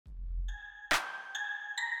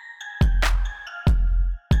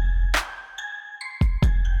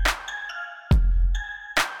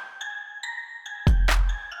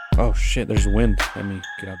Oh shit, there's wind. Let me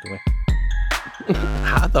get out the way.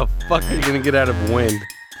 How the fuck are you gonna get out of wind?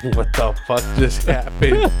 What the fuck just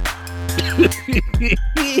happened?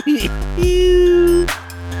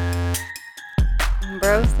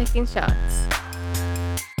 Bros taking shots.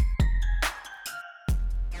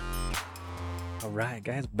 All right,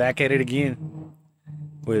 guys, back at it again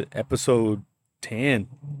with episode 10.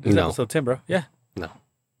 This is No. episode 10, bro. Yeah. No.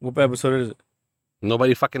 What episode is it?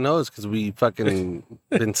 Nobody fucking knows because we fucking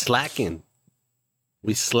been slacking.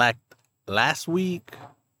 We slacked last week.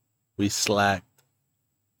 We slacked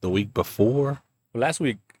the week before. Well, last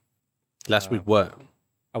week Last week, what?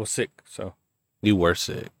 I was sick, so You were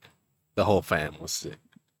sick. The whole fam was sick.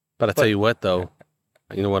 But I tell you what, though.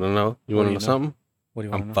 You know what I know? You want to know something? what do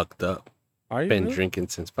you want to I'm know? fucked up. Are you? Been really? drinking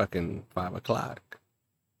since fucking 5 o'clock.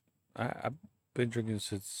 I've been drinking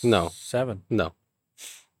since No. 7. No.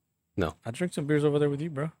 I drank some beers over there with you,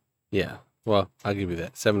 bro. Yeah. Well, I'll give you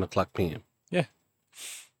that. 7 o'clock p.m. Yeah.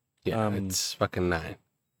 Yeah, it's fucking 9.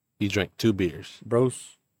 You drank 2 beers.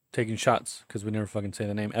 Bros taking shots, because we never fucking say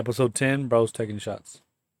the name. Episode 10, bros taking shots.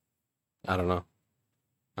 I don't know.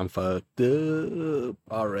 I'm fucked up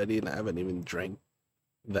already, and I haven't even drank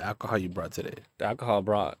the alcohol you brought today. The alcohol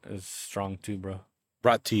brought is strong too, bro.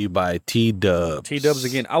 Brought to you by T-Dubs. T-Dubs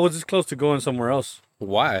again. I was this close to going somewhere else.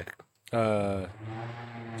 Why?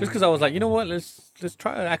 Just because I was like, you know what? Let's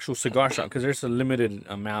try an actual cigar shop, because there's a limited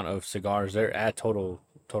amount of cigars there at Total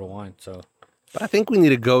Wine. So But I think we need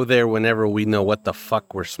to go there whenever we know what the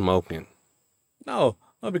fuck we're smoking. no,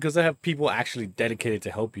 because they have people actually dedicated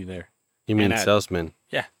to help you there. You mean And at- salesman?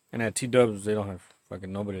 Yeah, and at T-Dubs they don't have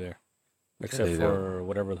fucking nobody there, except they for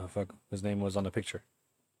whatever the fuck his name was on the picture.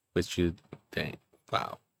 Which you dang.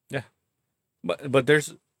 Wow. But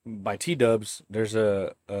there's by T-Dubs there's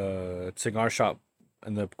a cigar shop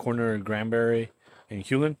in the corner of Granbury and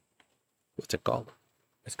Hewlin. What's it called?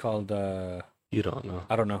 It's called You don't know.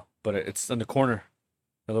 I don't know, but it's in the corner,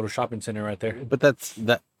 a little shopping center right there. But that's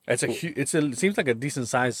that. It seems like a decent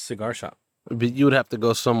sized cigar shop. But you would have to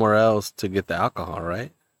go somewhere else to get the alcohol,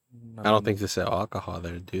 right? I don't think they sell alcohol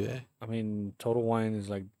there, do they? I mean, Total Wine is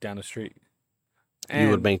like down the street. You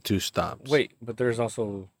would And- make 2 stops. Wait, but there's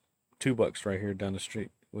also $2 right here down the street,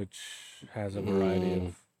 which has a variety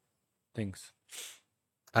of things.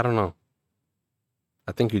 I don't know.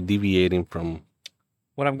 I think you're deviating from.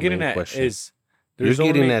 What I'm The getting main at question. is You're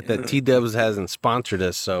getting only- at that T-Dubs hasn't sponsored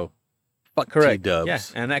us, so fuck Correct. T-Dubs. Yeah,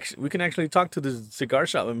 and actually, we can actually talk to the cigar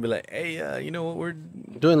shop and be like, "Hey, you know what? We're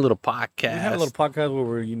Doing a little podcast. we have a little podcast where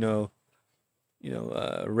we're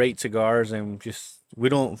rate cigars and just we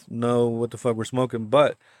don't know what the fuck we're smoking,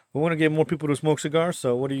 but we want to get more people to smoke cigars.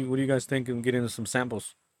 So what do you guys think of getting some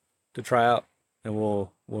samples to try out, and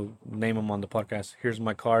we'll name them on the podcast. Here's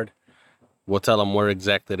my card. We'll tell them where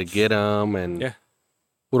exactly to get them, and Yeah.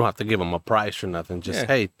 we don't have to give them a price or nothing. Just Yeah.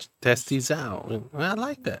 hey, test these out. I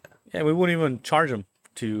like that. Yeah, we wouldn't even charge them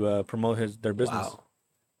to promote their business. Wow.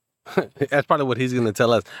 That's probably what he's gonna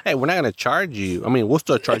tell us. Hey, we're not gonna charge you. I mean, we'll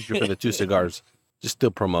still charge you for the 2 cigars. Just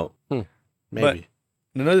still promote. Maybe.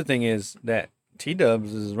 And another thing is that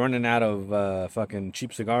T-Dubs is running out of fucking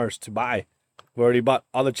cheap cigars to buy. We already bought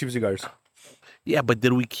all the cheap cigars. Yeah, but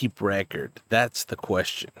did we keep record? That's the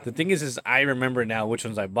question. The thing is I remember now which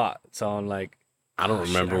ones I bought. So I'm like, I don't oh,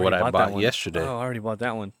 shit, remember already what I that bought one. yesterday, Oh, I already bought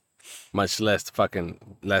that one. much less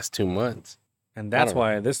fucking last 2 months. And that's don't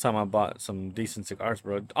why this time I bought some decent cigars,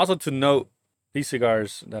 bro. Also to note, these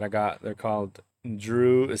cigars that I got, they're called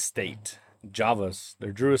Drew Estate Javas.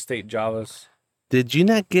 They're Drew Estate Javas. Did you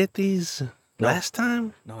not get these last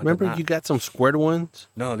time? No, I did Remember not. you got some squared ones?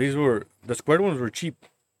 No, the squared ones were cheap.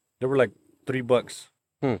 They were like $3.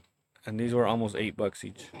 Hmm. And these were almost $8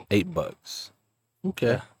 each. $8. Okay.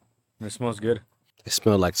 Yeah. And it smells good. They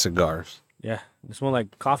smell like cigars. Yeah. They smell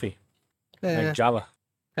like coffee. Yeah, Like Java.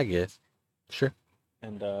 I guess. Sure.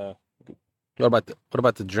 And What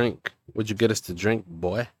about the drink? What'd you get us to drink,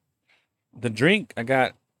 boy? the drink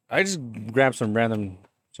I just grabbed some random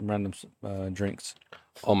drinks.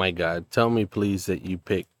 Oh my God! Tell me, please, that you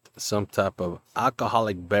picked some type of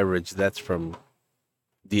alcoholic beverage that's from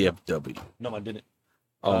DFW. No, I didn't.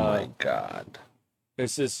 Oh my God!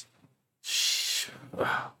 It's just Shh.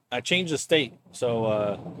 I changed the state,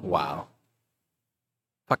 so Wow.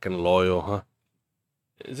 Fucking loyal, huh?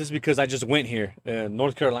 it's just because I just went here,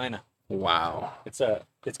 North Carolina. Wow.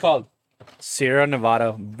 It's called Sierra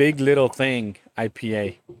Nevada Big Little Thing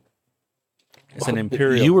IPA. It's an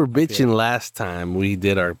imperial. You were IPA. bitching last time we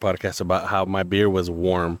did our podcast about how my beer was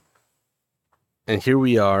warm. And here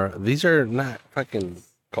we are. These are not fucking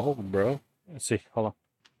cold, bro. Let's see. Hold on.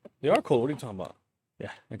 They are cold. What are you talking about?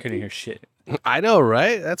 Yeah, I couldn't hear shit. I know,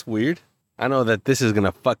 right? That's weird. I know that this is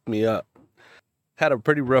gonna fuck me up. Had a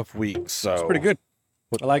pretty rough week, so It's pretty good.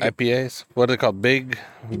 I like it. IPAs. What are they called? Big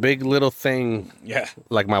little thing. Yeah.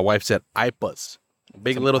 Like my wife said, IPAs.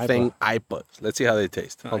 Big Some little IPA. thing, IPAs. Let's see how they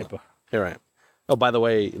taste. Hold on. IPA. Here I am. Oh, by the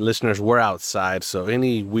way, listeners, we're outside, so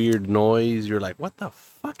any weird noise, you're like, what the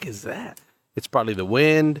fuck is that? It's probably the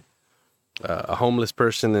wind, a homeless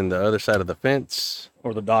person in the other side of the fence,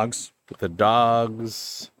 Or the dogs. the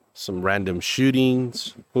dogs, some random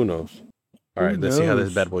shootings. Who knows? All right, Who let's see how this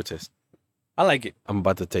knows? bad boy tastes. I like it. I'm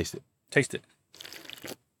about to taste it. Taste it.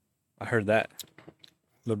 I heard that.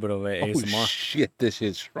 A little bit of a Oh, ASMR. shit, this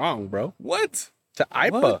is strong, bro. What? It's an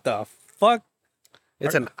IPA. What the fuck?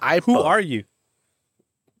 It's an IPA. Who are you?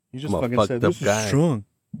 You just I'm a fucking fucked said up this guy. is strong.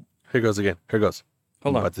 Here goes again. Here goes.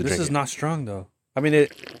 Hold I'm on. about to This drink is it. not strong though. I mean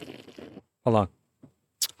it. Hold on.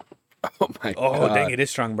 Oh my Oh god. dang, it is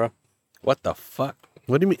strong, bro. What the fuck?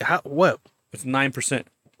 What do you mean? How? What? It's 9%.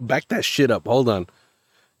 Back that shit up. Hold on.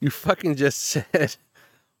 You fucking just said,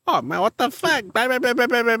 oh man, what the fuck? Blah, blah, blah, blah,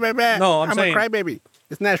 blah, blah, blah, blah. No, I'm saying- a crybaby.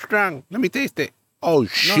 It's not strong. Let me taste it. Oh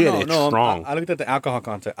shit, it's no. strong. I looked at the alcohol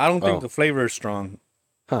content. I don't think Oh. the flavor is strong.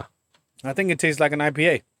 Huh. I think it tastes like an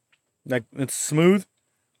IPA. Like it's smooth.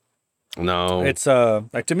 No. It's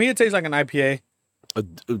like to me it tastes like an IPA.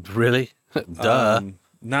 Really? Duh.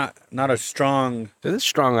 Not a strong. It's a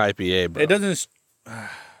strong IPA, bro. It doesn't.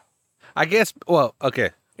 I guess. Well,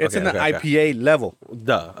 okay. It's Okay, in the okay, okay. IPA level.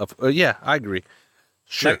 Duh. Yeah, I agree.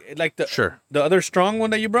 Sure. Like the Sure. the other strong one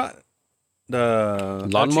that you brought, the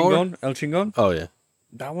Lawnmower? El Chingon. Oh yeah.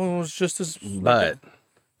 That one was just as. But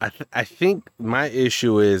I think my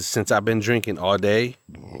issue is since I've been drinking all day,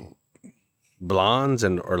 blondes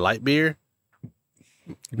or light beer,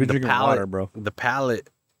 You've been the drinking palate- water, bro. the palate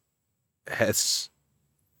has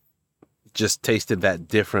just tasted that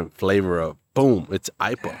different flavor of boom. It's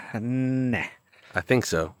IPA. Nah. I think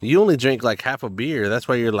so. You only drink like half a beer. That's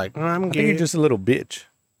why you're like, I'm I think good. you're just a little bitch.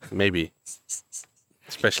 Maybe,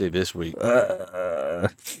 especially this week. I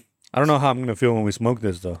don't know how I'm gonna feel when we smoke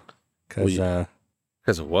this though, because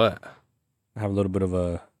Because of what? I have a little bit of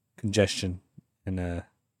a congestion and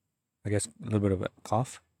I guess a little bit of a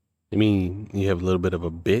cough. You mean you have a little bit of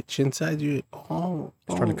a bitch inside you? Oh,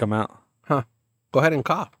 It's trying to come out. Go ahead and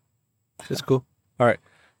cough. It's cool. All right,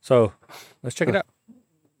 so let's check it out.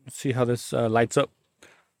 Let's see how this lights up.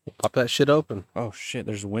 Pop that shit open. Oh shit,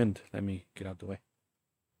 there's wind. Let me get out the way.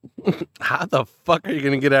 How the fuck are you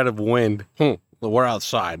gonna get out of wind? We're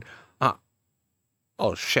outside.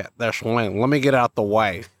 Oh shit, there's wind. Let me get out the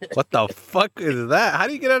way. What the fuck is that? How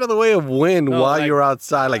do you get out of the way of wind No, while like- you're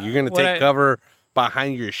outside? Like you're gonna What take cover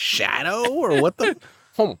behind your shadow or what the?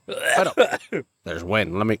 Shut up. There's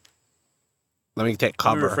wind. Let me take Let me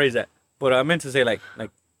cover. rephrase that. But I meant to say like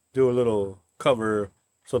do a little cover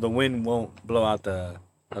so the wind won't blow out the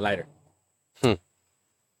lighter.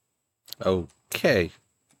 Okay.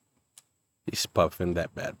 He's puffing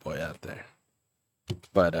that bad boy out there.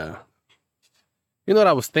 But you know what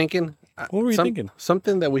I was thinking? What were you thinking?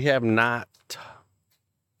 Something that we have not.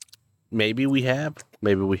 Maybe we have,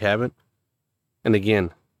 maybe we haven't. And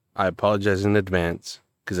again, I apologize in advance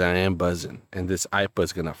because I am buzzing, and this IPA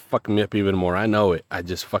is gonna fuck me up even more. I know it. I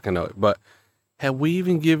just fucking know it. But have we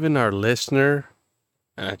even given our listener?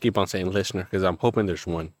 And I keep on saying listener because I'm hoping there's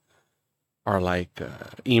one. Our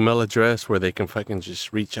email address where they can fucking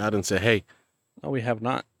just reach out and say, hey, No, we have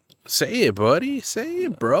not. say it, buddy. Say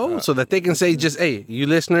it, bro. So that they can say just, hey, you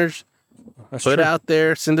listeners, That's put true. out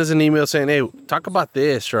there, send us an email saying, hey, talk about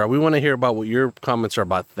this, or we want to hear about what your comments are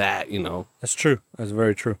about that, you know. That's true. That's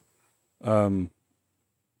very true. The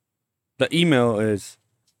email is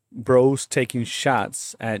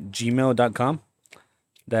brostakingshots@gmail.com.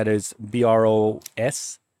 That is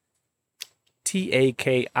BROSTAKINSHOTS.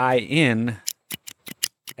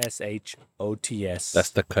 That's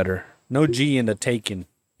the cutter. No G in the taking.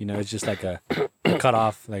 You know, it's just like a cut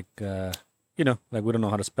off, like, you know, like we don't know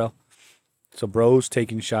how to spell. So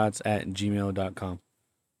brostakingshots@gmail.com.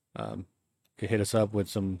 You can hit us up with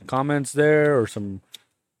some comments there or some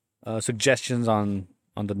suggestions on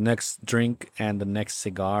the next drink and the next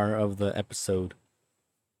cigar of the episode.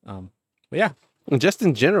 But yeah, And just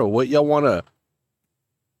in general, what y'all want to,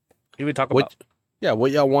 we would talk what, about.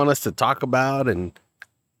 what y'all want us to talk about and,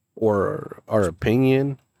 or our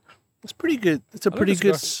opinion. It's pretty good. It's a like pretty the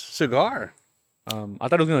good cigar. I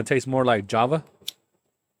thought it was gonna taste more like Java,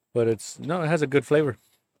 but it has a good flavor.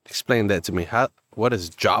 Explain that to me. What does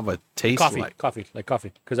Java taste like? Coffee.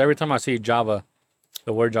 Because every time I see Java,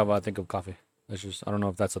 the word Java, I think of coffee. That's just, I don't know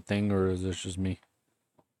if that's a thing or is this just me.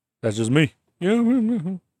 That's just me. Yeah.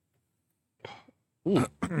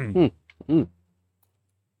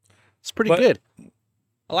 It's pretty But- good.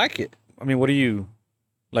 I like it. I mean, what do you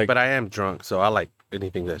like? But I am drunk, so I like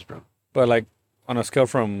anything that's drunk. But like on a scale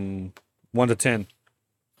from 1 to 10,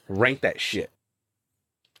 Rank that shit.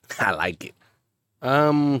 I like it.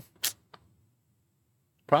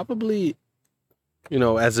 Probably,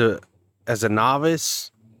 as a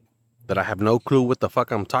novice that I have no clue what the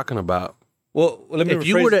fuck I'm talking about. well, let me If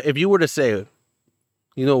you were to say,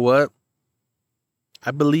 you know what?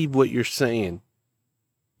 I believe what you're saying.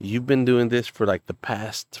 You've been doing this for like the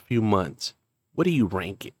past few months. What do you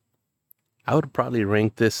rank it? I would probably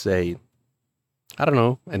rank this I don't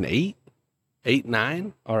know, an 8, 8,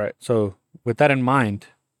 9. All right. So with that in mind,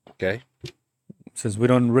 Okay. since we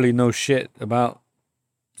don't really know shit about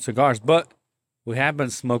cigars, but we have been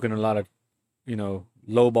smoking a lot of,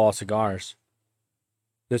 lowball cigars.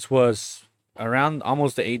 This was around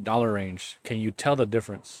almost the $8 range. Can you tell the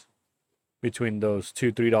difference between those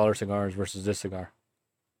 $2-3 cigars versus this cigar?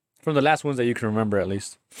 From the last ones that you can remember, at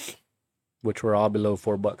least, which were all below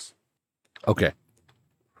 $4. Okay.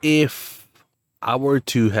 If I were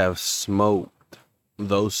to have smoked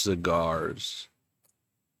those cigars,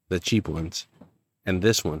 the cheap ones, and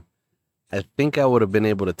this one, I think I would have been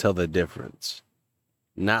able to tell the difference.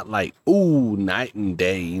 Not like, ooh, night and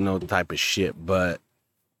day, type of shit, but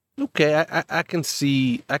okay, I can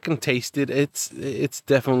see, I can taste it. It's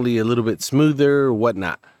definitely a little bit smoother,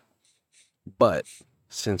 whatnot. But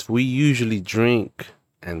since we usually drink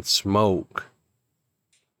and smoke,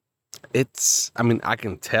 I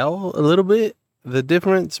can tell a little bit the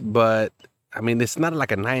difference, but it's not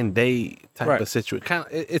like a 9-day type Right. of situation.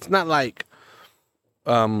 It's not like,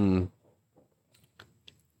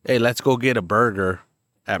 hey, let's go get a burger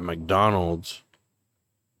at McDonald's,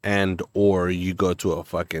 or you go to a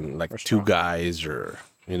fucking like Two Restaurant. Guys or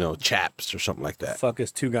Chaps or something like that. Fuck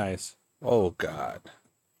is Two Guys. Oh God,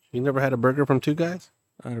 you never had a burger from Two Guys?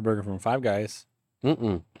 I had a burger from Five Guys.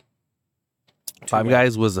 Mm-mm. Five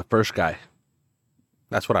Guys was the first guy.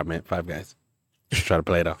 That's what I meant. Five Guys. Just try to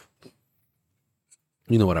play it off.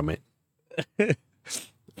 You know what I meant.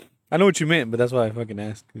 I know what you meant, but that's why I fucking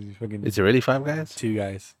asked. Because you fucking Is it really Five Guys? Two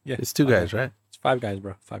Guys. Yeah, It's Two Guys, right? it's Five Guys,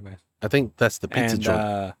 bro. Five Guys. I think that's the pizza And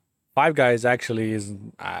joint. Five Guys actually is.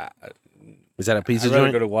 Is that a pizza I'd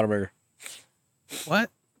rather joint? go to Whataburger. What?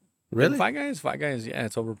 Really? Five Guys? Five Guys, yeah,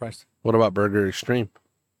 it's overpriced. What about Burger Extreme?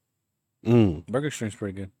 Burger Extreme's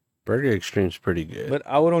pretty good. Burger Extreme's pretty good. But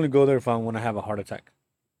I would only go there if I want to have a heart attack.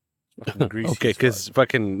 Fucking greasy Okay, as because fuck.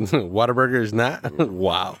 fucking Whataburger is not.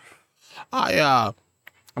 Wow. I'm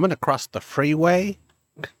gonna cross the freeway,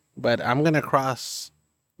 but I'm gonna cross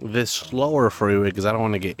this slower freeway because I don't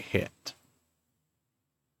want to get hit.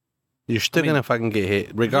 You're still gonna fucking get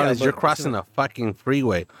hit, regardless. but You're it's crossing a fucking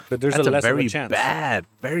freeway. But there's That's a less very of a chance. bad,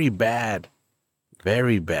 very bad,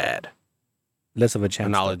 very bad Less of a chance.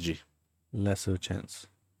 analogy. Less of a chance.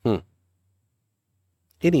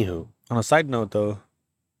 Anywho, On a side note, though,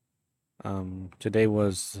 today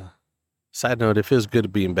was. side note, it feels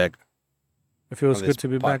good being back. It feels On good this to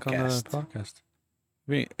be back on the podcast.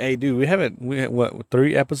 podcast. Hey, dude, we haven't. We had, what,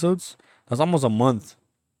 3 episodes? That's almost a month.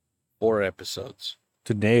 4 episodes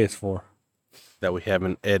Today is 4. that we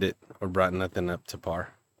haven't edited or brought nothing up to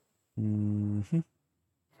par. Mm-hmm.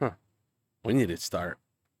 We need to start.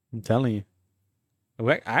 I'm telling you.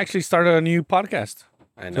 I actually started a new podcast.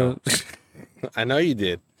 I know. So, I know you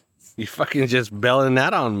did. You fucking just belling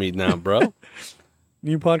that on me now, bro.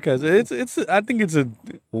 new podcast. It's. I think it's a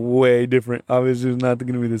way different. Obviously, it's not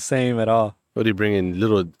going to be the same at all. What are you bringing?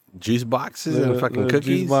 Little juice boxes and fucking Little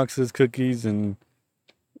cookies? juice boxes, cookies, and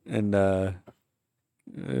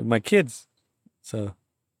my kids. So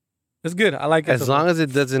it's good. I like it. As long as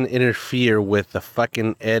it doesn't interfere with the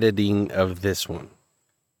fucking editing of this one.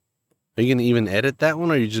 Are you gonna even edit that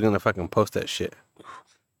one, or are you just gonna fucking post that shit?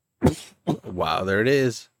 Wow, there it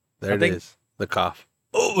is. There I it think- is. The cough.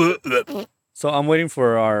 So I'm waiting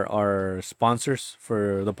for our sponsors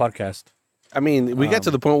for the podcast. I mean, we got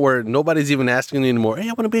to the point where nobody's even asking anymore. Hey,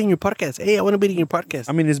 I want to be in your podcast. Hey, I want to be in your podcast.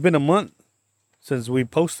 I mean, it's been a month since we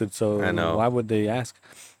posted, so I know. why would they ask?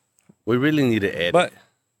 We really need to edit. But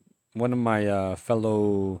one of my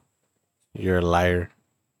fellow You're a liar.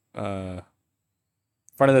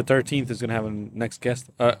 Friday the 13th is gonna have a next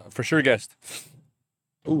guest, for sure guest.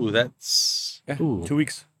 Ooh, that's. Yeah, Ooh. 2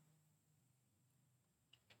 weeks.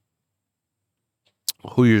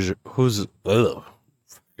 Who's fucking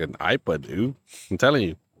iPad, dude? I'm telling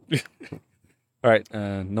you. All right,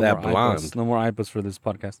 no That more blonde. iPads. No more iPads for this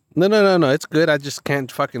podcast. No. It's good. I just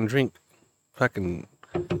can't fucking drink fucking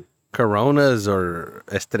Coronas or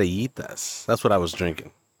Estrellitas. That's what I was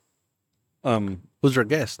drinking. Who's our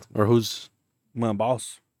guest? Or who's My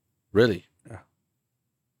boss. really? Yeah.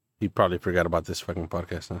 He probably forgot about this fucking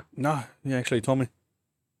podcast now. No, he actually told me.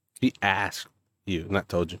 He asked you, not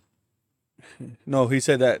told you. No, he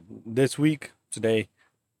said that this week, today,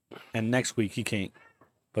 and next week he can't,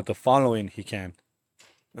 but the following he can.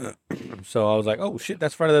 So I was like, oh shit,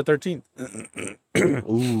 that's Friday the 13th.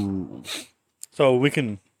 Ooh. So we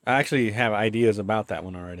can. I actually have ideas about that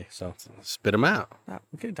one already. So Spit him out.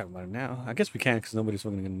 we can talk about it now. I guess we can because nobody's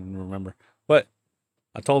fucking gonna remember. But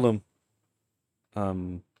I told him,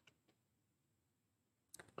 we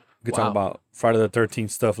could Wow. talk about Friday the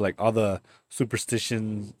 13th stuff, like all the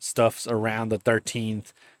superstition stuffs around the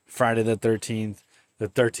 13th, Friday the 13th, the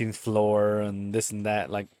 13th floor, and this and that,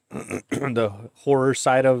 like the horror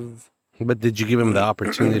side of. But did you give him the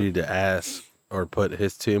opportunity to ask or put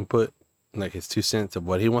his two input, like his 2 cents of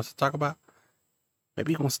what he wants to talk about?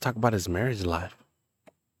 Maybe he wants to talk about his marriage life.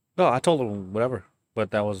 No, I told him whatever,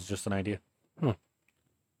 but that was just an idea. Hmm.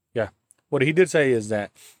 Yeah, what he did say is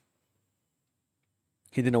that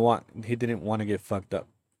he didn't want to get fucked up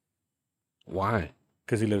Why?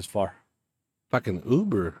 because he lives far. Fucking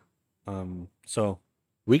Uber. So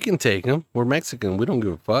We can take him. We're Mexican. We don't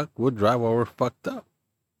give a fuck. We'll drive while we're fucked up.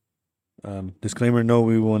 disclaimer: no,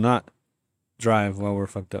 we will not drive while we're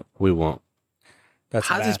fucked up. We won't. That's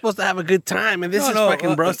How's he bad. supposed to have a good time? And this No, is no,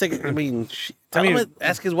 fucking bro's taking. I mean, tell him to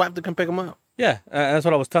ask his wife to come pick him up. Yeah, that's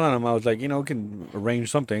what I was telling him. I was like, we can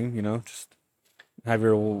arrange something. Just have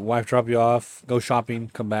your wife drop you off, go shopping,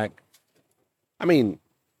 come back, I mean,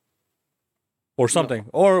 or something.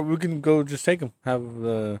 Or we can go just take him. Have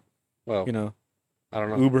the well, I don't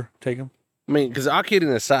know. Uber take him. I mean, because all kidding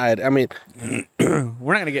aside, I mean,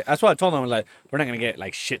 We're not gonna get. That's what I told him. Like, we're not gonna get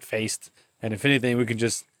like shit faced. And if anything, we can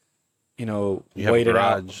just, you have wait a it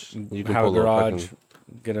out. garage. You can have a pull a garage. fucking-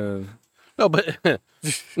 Get a No, but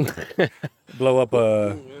blow up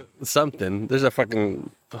a something. There's a fucking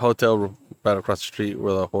hotel right across the street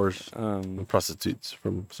where the horse and prostitutes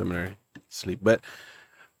from seminary sleep. But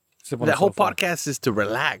sip on that a whole sofa. podcast is to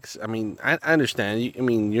relax. I mean, I understand.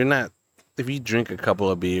 You're not. If you drink a couple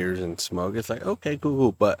of beers and smoke, it's like okay,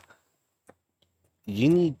 cool. But you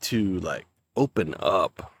need to like open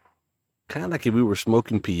up, kind of like if we were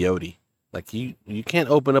smoking peyote. Like you can't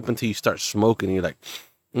open up until you start smoking. You're like,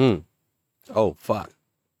 oh fuck,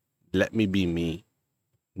 let me be me.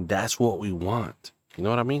 That's what we want. You know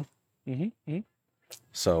what I mean? Mm-hmm.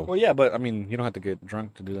 So Well, yeah, but I mean, you don't have to get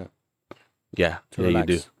drunk to do that. yeah, To yeah,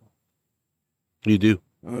 relax. you do.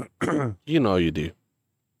 You know you do.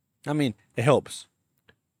 I mean, it helps.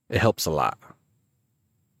 It helps a lot.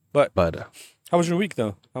 But How how was your week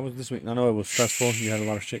though? How was this week? I know it was stressful. You had a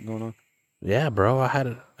lot of shit going on. yeah, bro, I had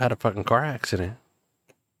a fucking car accident.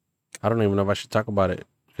 I don't even know if I should talk about it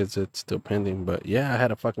because it's still pending. But yeah, I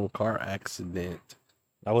had a fucking car accident.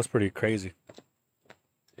 That was pretty crazy.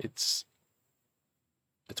 It's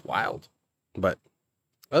wild. But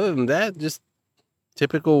other than that, just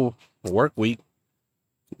typical work week,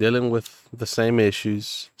 dealing with the same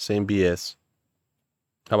issues, same BS.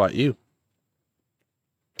 How about you?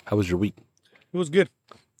 How was your week? It was good.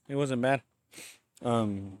 It wasn't bad.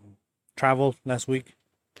 Traveled last week.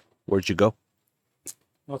 Where'd you go?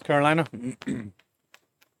 North Carolina.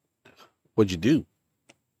 What'd you do?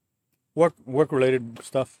 Work related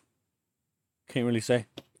stuff. Can't really say.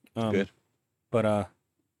 Good. But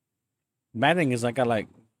bad thing is I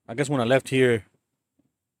guess when I left here,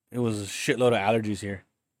 it was a shitload of allergies here.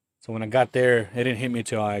 So when I got there, it didn't hit me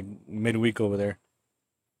till like midweek over there.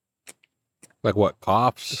 Like what?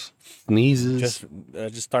 Coughs, sneezes.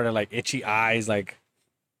 Just started like itchy eyes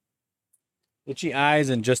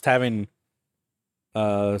and just having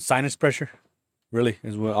sinus pressure. Really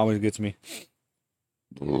is what always gets me.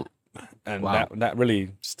 And Wow. that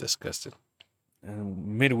really It's disgusting.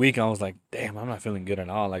 midweek I was like, damn, I'm not feeling good at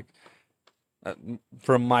all. Like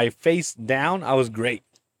from my face down, I was great,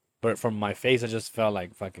 but from my face, I just felt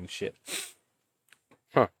like fucking shit.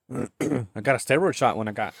 Huh. I got a steroid shot when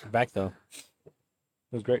I got back though.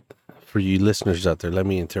 It was great. For you listeners out there, let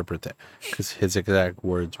me interpret that. Because his exact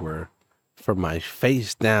words were, from my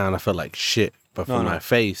face down, I felt like shit. But from No. my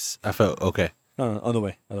face, I felt okay. No, other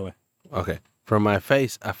way. Okay. From my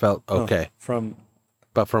face, I felt No, okay. From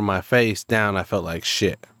But from my face down, I felt like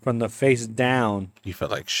shit. the face down, You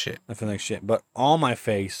felt like shit. I feel like shit. But on my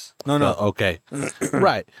face, no. Felt okay.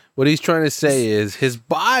 Right. What he's trying to say is his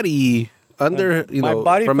body under, My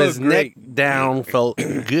body from felt his neck great. down felt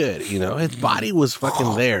good. His body was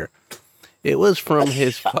fucking there. It was from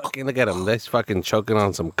his fucking, look at him. He's fucking choking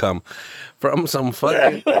on some cum. From some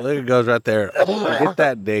fucking, look, it goes right there. Get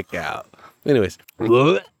that dick out. Anyways.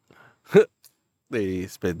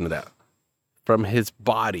 He's spitting it out. From his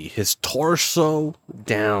body, his torso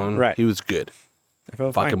down. Right. He was good. I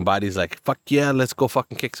felt Fucking fine. body's like, fuck yeah, let's go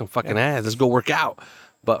fucking kick some fucking ass. Let's go work out.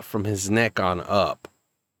 But from his neck on up,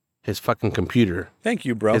 his fucking computer, Thank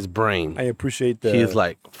you, bro. his brain, I appreciate the. he's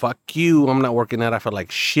like, fuck you. I'm not working out. I feel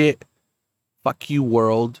like shit. Fuck you,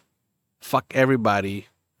 world. Fuck everybody.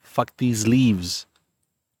 Fuck these leaves.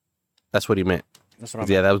 That's what he meant. That's what I'm.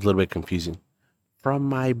 Yeah, that was a little bit confusing. From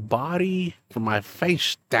my body, from my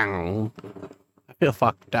face down, I feel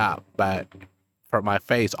fucked up. But from my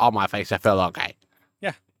face, all my face, I feel okay.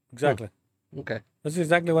 Exactly. Okay. That's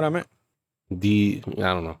exactly what I meant. I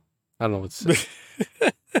don't know. I don't know what to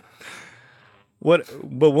say. But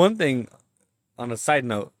one thing, on a side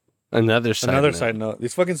note, Another side note,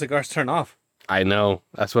 these fucking cigars turn off. I know.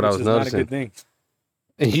 That's what I which was is not a noticing. good thing.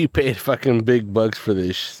 And you paid fucking big bucks for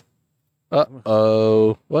this.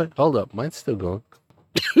 Uh-oh. What? Hold up. Mine's still going.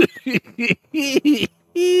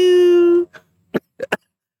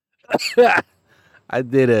 I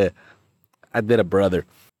did a brother.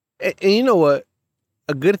 And you know what?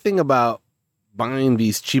 A good thing about buying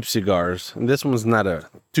these cheap cigars, and this one's not a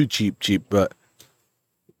too cheap, but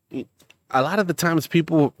a lot of the times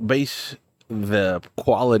people base the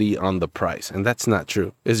quality on the price, and that's not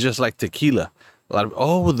true. It's just like tequila. A lot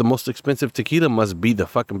of, the most expensive tequila must be the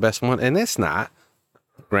fucking best one, and it's not.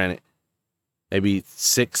 Granted, maybe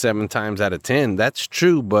 6-7 times out of 10, that's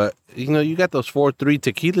true, but you got those 4-3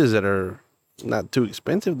 tequilas that are not too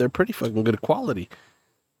expensive. They're pretty fucking good quality.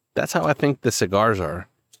 That's how I think the cigars are.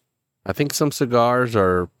 I think some cigars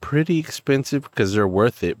are pretty expensive because they're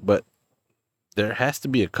worth it, but there has to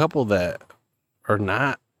be a couple that are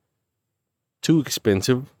not too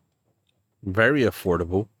expensive, very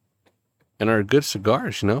affordable, and are good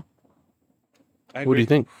cigars, I What do agree. you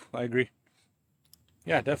think? I agree.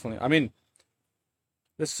 Yeah, definitely. I mean,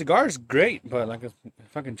 the cigar is great, but like it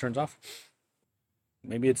fucking turns off.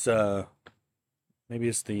 Maybe it's the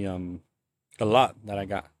lot that I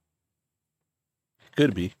got.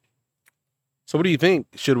 Could be. So what do you think?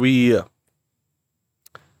 Should we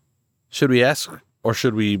ask, or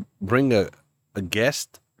should we bring a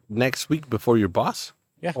guest next week before your boss?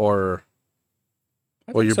 Yeah. Or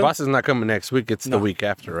I well, think your so. boss is not coming next week. It's No. the week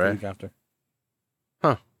after, The right? week after.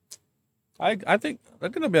 Huh. I think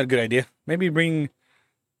that's gonna be a good idea. Maybe bring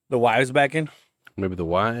the wives back in. Maybe the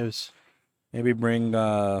wives, Maybe bring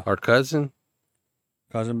our cousin,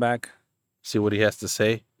 cousin back. see what he has to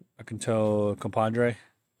say. I can tell compadre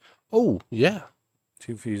Oh, yeah.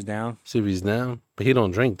 see if he's down. See if he's down. But he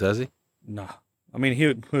don't drink, does he? No, I mean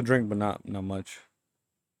he'll drink, but not much.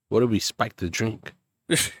 What if we spike the drink?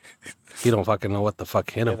 He don't fucking know what the fuck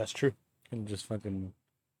hit Yeah, him. that's true. He'll just fucking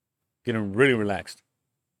get him really relaxed.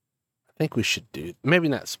 I think we should do. Maybe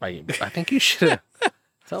not spike it, but I think you should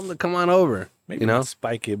tell him to come on over. Maybe You know? not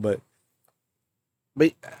spike it, but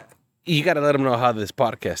But you got to let him know how this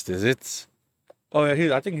podcast is. It's oh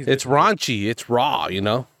yeah, I think he's it's raunchy. It's raw.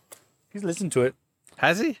 He's listened to it.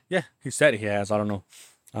 Has he? Yeah, he said he has. I don't know.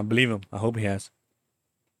 I believe him. I hope he has.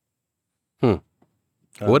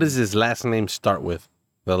 What does his last name start with?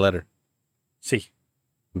 The letter C.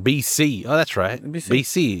 BC. Oh, that's right. BC.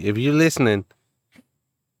 BC. If you're listening,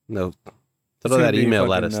 no, throw gonna that be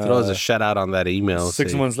email at us. fucking, Throw us a shout out on that email.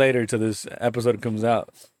 6 Say, months later till this episode comes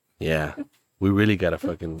out. Yeah, we really gotta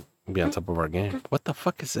fucking be on top of our game. What the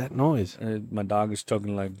fuck is that noise? My dog is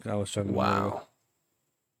choking like I was choking. Wow.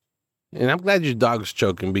 And I'm glad your dog's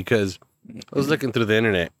choking, because I was looking through the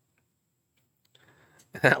internet.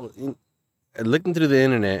 Looking through the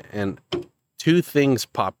internet, and 2 things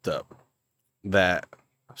popped up that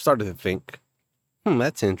I started to think,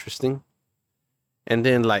 that's interesting. And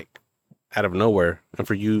then, like, out of nowhere, and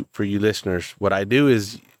for you listeners, what I do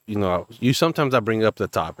is, sometimes I bring up the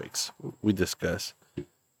topics we discuss,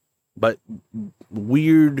 but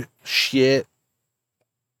weird shit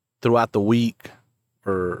throughout the week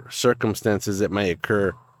or circumstances that may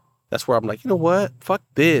occur, that's where I'm like, you know what? Fuck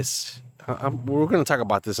this. We're going to talk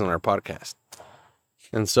about this on our podcast.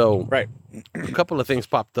 And so Right. a couple of things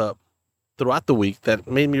popped up throughout the week that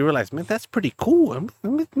made me realize, man, that's pretty cool.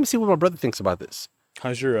 Let me see what my brother thinks about this.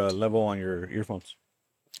 How's your level on your earphones?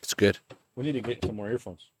 It's good. We need to get some more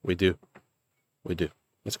earphones. We do.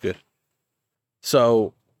 It's good.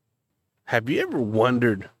 So, have you ever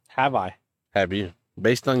wondered, Have you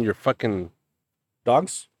based on your fucking,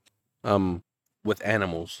 dogs? with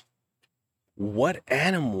animals, what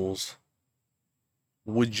animals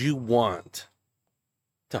would you want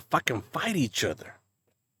to fucking fight each other?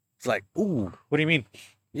 It's like, ooh, What do you mean?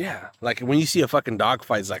 yeah. Like when you see a fucking dog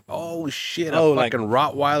fight, it's like, oh shit, Oh, a like- fucking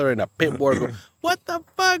Rottweiler and a pit bull. Go, what the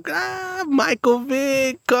fuck? Ah, Michael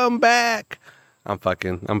Vick, come back. I'm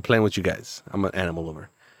playing with you guys. I'm an animal lover.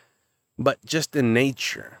 But just in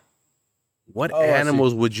nature, What Oh, I see.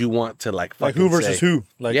 animals would you want to like Like fucking who versus say? who?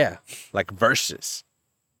 Like Yeah, like versus.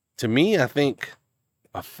 To me, I think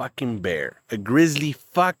a fucking bear, a grizzly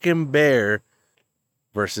fucking bear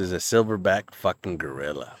versus a silverback fucking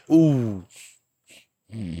gorilla. Ooh.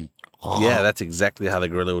 Yeah, that's exactly how the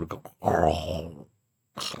gorilla would go.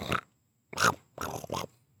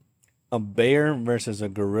 a bear versus a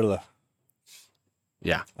gorilla.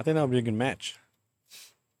 Yeah, I think that would be a good match.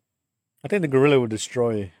 I think the gorilla would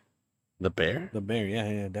destroy the bear? the bear.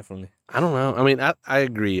 Yeah, definitely. I don't know. I mean, I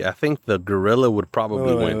agree. I think the gorilla would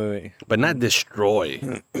probably win, Wait. but not destroy.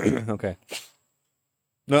 Okay.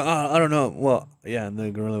 No, I don't know. Well, yeah,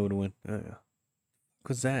 the gorilla would win.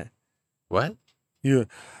 What's that? What? Yeah.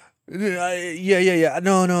 Yeah.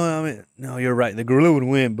 No. I mean, no, you're right. The gorilla would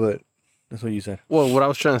win, but that's what you said. Well, what I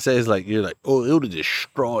was trying to say is like, you're like, oh, it would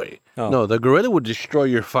destroy. Oh. No, the gorilla would destroy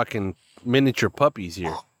your fucking miniature puppies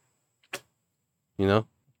here. You know?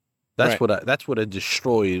 That's what a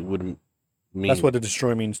destroy would mean. That's what the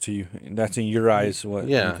destroy means to you. That's in your eyes. What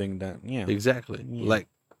Yeah. you think that? Yeah. Exactly. Yeah. Like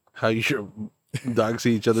how your dogs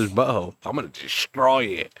see each other's butthole. I'm gonna destroy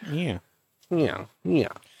it. Yeah. Yeah.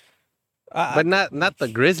 But not the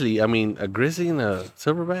grizzly. I mean, a grizzly and a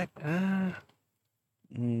silverback. I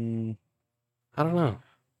don't know.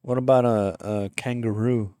 What about a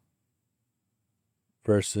kangaroo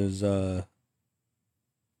versus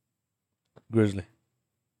grizzly?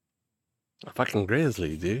 A fucking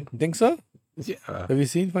grizzly, dude. You think so? Yeah. Have you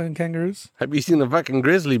seen fucking kangaroos? Have you seen a fucking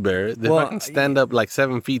grizzly bear? They Well, fucking stand up like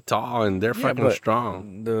 7 feet tall and they're Yeah, fucking but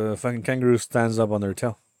strong. The fucking kangaroo stands up on their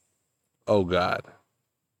tail. Oh God.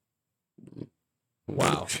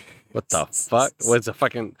 Wow. What the fuck? What's a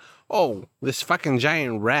fucking this fucking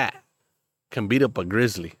giant rat can beat up a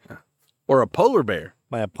grizzly. Or a polar bear.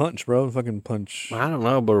 By a punch, bro. Fucking punch. I don't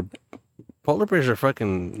know, but polar bears are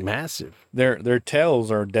fucking massive. Their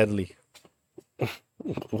tails are deadly.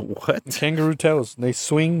 What? Kangaroo tails. They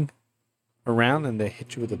swing around and they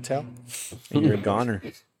hit you with the tail, and you're a goner.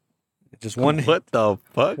 Just one What the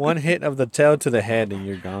fuck? one hit of the tail to the head, and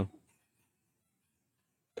you're gone.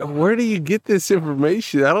 Where do you get this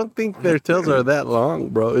information? I don't think their tails are that long,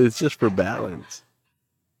 bro. It's just for balance.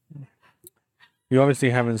 You obviously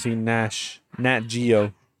haven't seen Nat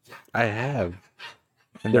Geo. I have.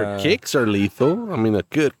 And, Their kicks are lethal. I mean, a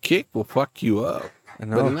good kick will fuck you up. I But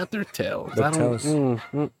know. not their tails. The I don't.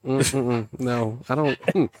 tails. No, I don't.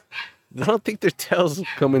 I don't think their tails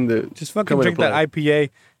come into. Just fucking come into drink that play. IPA,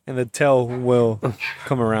 and the tail will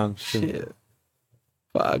come around. soon. Shit.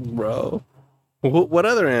 Fuck, bro. What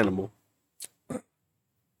other animal? A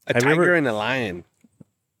Have you tiger ever- and a lion.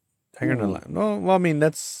 Tiger and a lion. No, well, I mean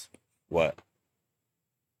that's What?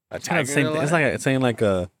 A it's kind of tiger the same and a thing. It's lion? like it's saying like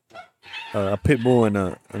a pit bull and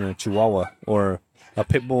a chihuahua, or a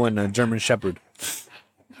pit bull and a German shepherd.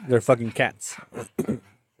 They're fucking cats.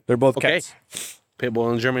 They're both Okay. cats.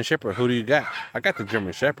 Pitbull and German Shepherd. Who do you got? I got the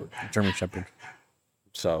German Shepherd. German shepherd.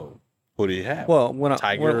 So, who do you have? Well, when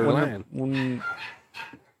Tiger or lion?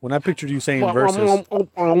 when I pictured you saying versus,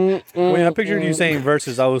 when I pictured you saying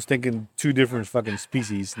versus, I was thinking two different fucking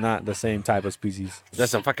species, not the same type of species.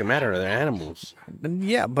 Doesn't fucking matter. They're animals. And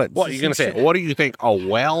yeah, but What are you gonna say? What do you think? A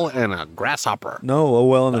whale and a grasshopper? No, a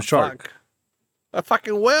whale and a The shark. fuck? A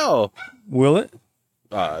fucking whale. Will it?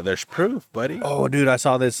 There's proof, buddy. Oh, dude, I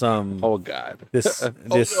saw this Oh God. this Dude.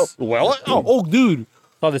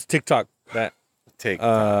 saw this TikTok that Take.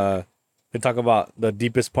 they talk about the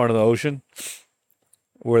deepest part of the ocean,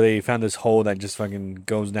 where they found this hole that just fucking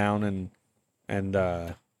goes down, and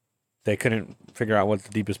they couldn't figure out what the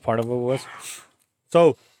deepest part of it was.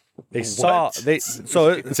 So they saw What? say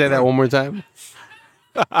Say that one more time.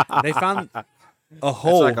 they found a It's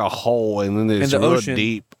hole. like a hole, and then it's in the real ocean,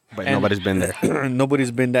 deep, but and- nobody's been there.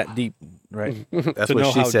 Nobody's been that deep, right? That's to what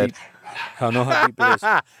know she how said. deep. How know how deep it is.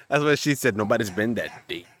 That's what she said. Nobody's been that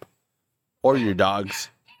deep. Or your dogs.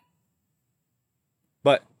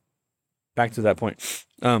 But back to that point.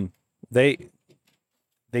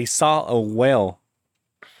 They saw a whale.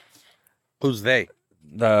 Who's they?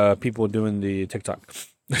 The people doing the TikTok.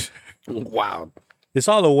 Wow. They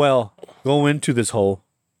saw the whale go into this hole,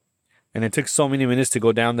 and it took so many minutes to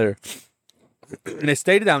go down there. And it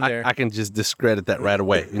stayed down there. I can just discredit that right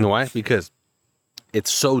away. You know why? Because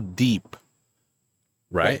it's so deep.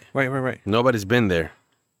 Right? Right. Nobody's been there.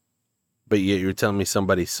 But yet you're telling me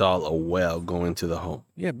somebody saw a whale go into the hole.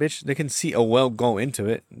 Yeah, bitch. They can see a whale go into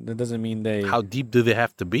it. That doesn't mean they. How deep do they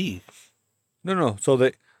have to be? No. So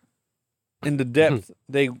they, in the depth,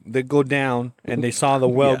 they go down, and they saw the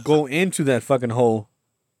whale Yeah. go into that fucking hole,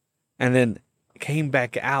 and then came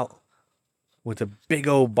back out with a big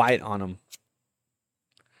old bite on him.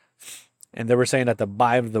 and they were saying that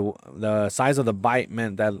the size of the bite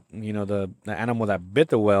meant that the animal that bit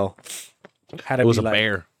the whale had to It was be a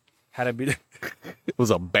bear. had to be It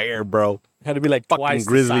was a bear, bro. had to be like Fucking twice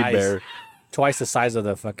grizzly the size, bear. twice the size of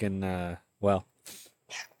the fucking whale.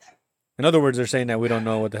 In other words, they're saying that we don't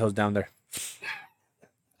know what the hell's down there.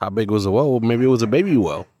 How big was the whale? Maybe it was a baby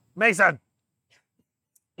whale. Mason,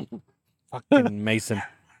 fucking Mason.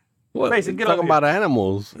 What? Mason, get Talking over about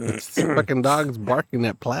animals. It's fucking dogs barking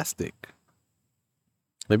at plastic.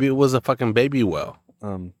 Maybe it was a fucking baby whale.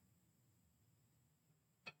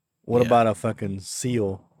 What Yeah. about a fucking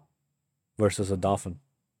seal versus a dolphin?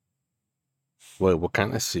 What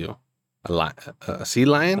kind of seal? A sea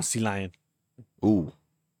lion? A sea lion. Ooh,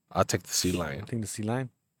 I'll take the sea I lion. think the sea lion.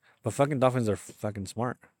 But fucking dolphins are fucking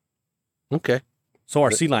smart. Okay. So are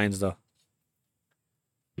But- sea lions, though.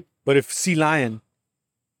 But if sea lion,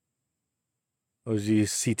 was you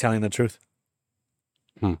see telling the truth?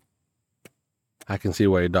 I can see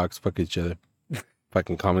why your dogs fuck each other.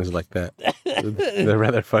 Fucking comments like that. They're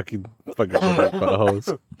rather fucking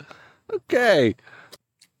buttholes. Okay.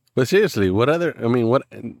 But seriously, what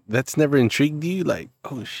that's never intrigued you? Like,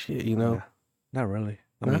 oh shit, Yeah. Not really.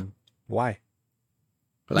 I Huh? mean, why?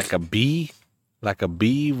 like a bee? Like a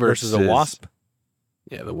bee Versus a wasp?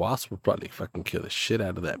 Yeah, the wasp would probably fucking kill the shit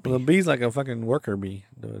out of that bee. Well, the bee's like a fucking worker bee.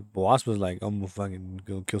 The wasp was like, I'm gonna fucking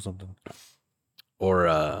go kill something. Or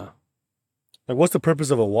Like, what's the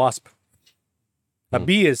purpose of a wasp? A Hmm.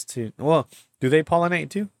 bee is to, well, do they pollinate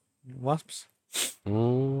too? Wasps? I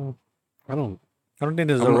don't. I don't think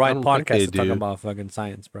this is I the don't- I right don't think podcast they to talk do. about fucking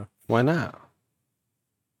science, bro. Why not?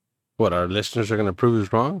 What, our listeners are gonna prove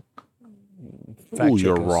us wrong? Fact Ooh, check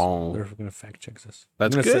you're us. wrong. They're gonna fact check us.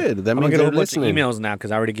 That's I'm gonna good. That I'm gonna means get a they're whole bunch of listening. emails now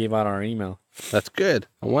because I already gave out our email. That's good.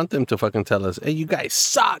 I want them to fucking tell us, hey, you guys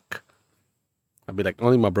suck. I'd be like,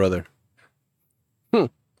 only my brother.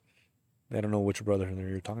 They don't know which brother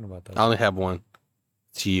you're talking about. Though. I only have one.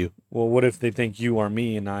 It's you. Well, what if they think you are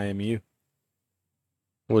me and I am you?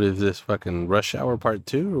 What is this fucking rush hour part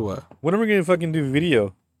 2 or what? When are we gonna fucking do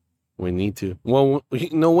video? We need to. Well, you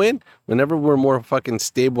know when? Whenever we're more fucking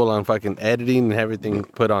stable on fucking editing and everything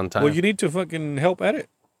put on time. Well, you need to fucking help edit.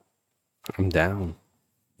 I'm down.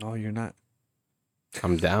 No, you're not.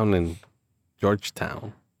 I'm down in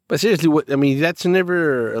Georgetown. But seriously, that's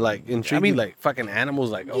never like intriguing. mean- Like fucking animals,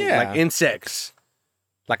 like Yeah. like insects,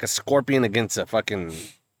 like a scorpion against a fucking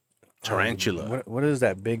tarantula. What is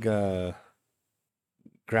that big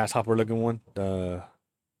grasshopper looking one? The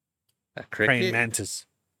A praying cricket. mantis.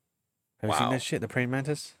 Have you seen Wow. that shit? The praying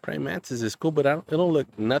mantis? Praying mantis is cool, but it don't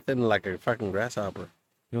look nothing like a fucking grasshopper.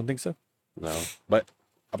 You don't think so? No, but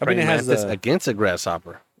a mean, praying it has mantis the- against a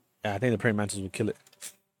grasshopper. Yeah, I think the praying mantis would kill it.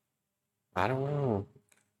 I don't know.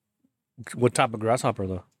 What type of grasshopper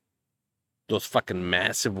though? Those fucking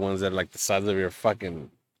massive ones that are like the size of your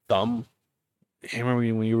fucking thumb. Hey, remember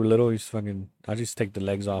when you were little? I used to take the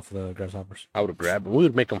legs off the grasshoppers. I would have grabbed them. We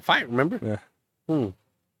would make them fight. Remember? Yeah. Hmm.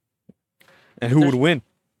 And who would win?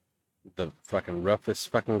 The fucking roughest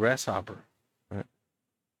fucking grasshopper.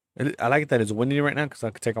 I like that it's windy right now because I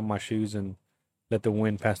could take off my shoes and let the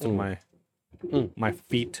wind pass through Mm. my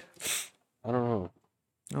feet. I don't know.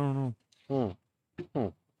 I don't know. Hmm.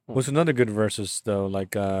 What's another good versus though?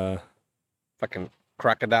 Like Fucking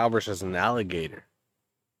crocodile versus an alligator.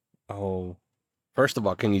 oh First of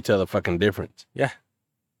all, can you tell the fucking difference? Yeah.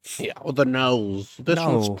 Yeah, well, the nose. This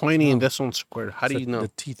No, one's pointy and no. this one's square. How do it's you know? the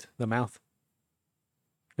teeth, the mouth?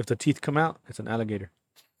 If the teeth come out, it's an alligator.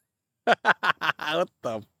 What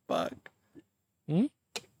the fuck? Hmm?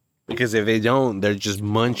 Because if they don't, they're just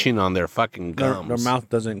munching on their fucking Their, gums. their mouth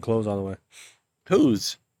doesn't close all the way.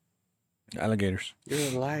 Whose? Alligators. You're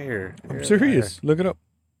a liar. You're I'm a serious. Look it up.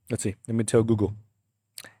 Let's see. Let me tell Google.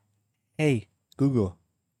 Hey, Google.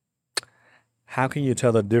 How can you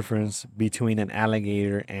tell the difference between an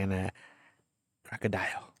alligator and a crocodile?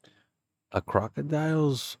 liar. A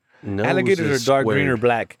crocodile's nose Alligators is are dark green or squared.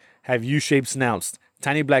 black, have U-shaped snouts,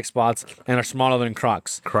 tiny black spots, and are smaller than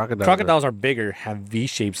crocs. Crocodiles. Are bigger, have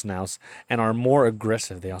V-shaped snouts, and are more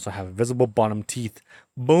aggressive. They also have visible bottom teeth.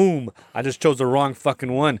 Boom! I just chose the wrong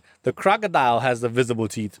fucking one. The crocodile has the visible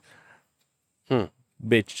teeth. Hmm.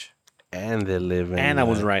 Bitch. And they live in. And I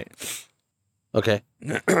was right. Okay.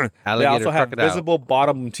 They Alligator, also have crocodile. visible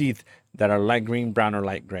bottom teeth that are light green, brown, or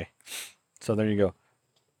light gray. So there you go.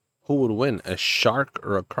 Who would win, a shark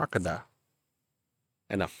or a crocodile?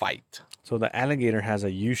 In a fight. So the alligator has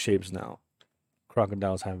a U-shaped snout.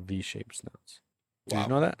 Crocodiles have V-shaped snouts. Did Wow. you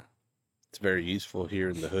know that? It's very useful here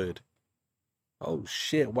in the hood. Oh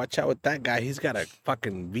shit! Watch out with that guy. He's got a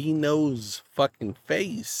fucking V-nose fucking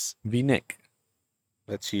face. V-neck.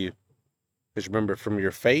 That's you. Because remember, from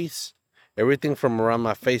your face, Everything from around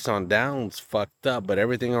my face on down's fucked up, but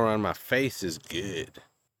everything around my face is good.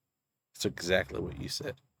 That's exactly what you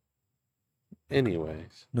said.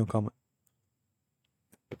 Anyways, No comment.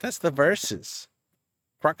 but that's the verses.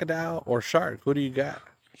 Crocodile or shark? Who do you got?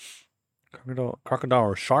 Crocodile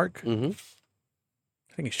or shark? Mm-hmm.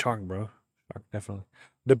 I think it's shark, bro. Shark, definitely.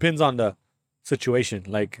 Depends on the situation,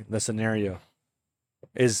 like the scenario.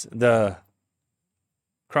 Is the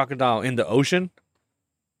crocodile in the ocean?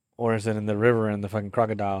 Or is it in the river and the fucking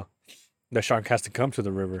crocodile? The shark has to come to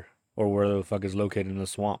the river or where the fuck is located in the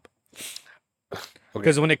swamp.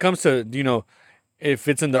 Because when it comes to, if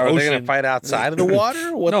it's in the Are ocean. they gonna fight outside of the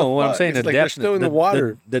water? What no, the what I'm fuck? saying, It's the like they're depth, still in the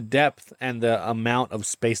water. The depth and the amount of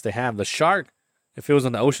space they have. The shark, if it was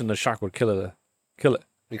in the ocean, the shark would kill it.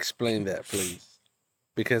 Explain that, please.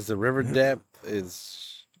 Because the river depth is.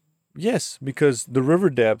 Yes, because the river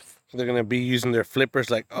depth. They're gonna be using their flippers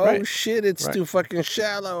like, oh Right. shit, it's Right. too fucking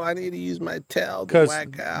shallow. I need to use my tail to Because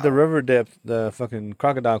whack out. the river depth, the fucking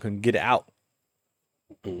crocodile can get out.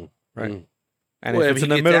 Mm. Right. Mm. And Well, if it's he in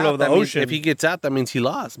the gets middle out, of the that means- ocean, if he gets out, that means he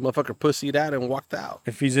lost. Motherfucker pussied out and walked out.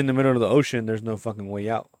 if he's in the middle of the ocean, there's no fucking way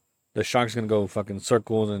out. The shark's gonna go fucking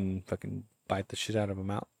circles and fucking bite the shit out of him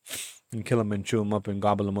out and kill him and chew him up and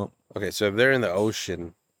gobble him up. Okay, so if they're in the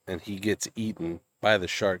ocean and he gets eaten by the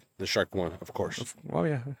shark won, of course. Oh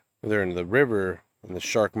yeah. If they're in the river and the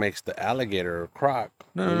shark makes the alligator or croc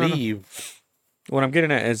No. leave. What I'm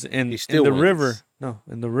getting at is in still the wins. river. No,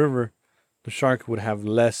 in the river, the shark would have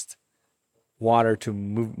less water to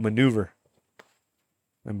maneuver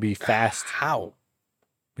and be fast How?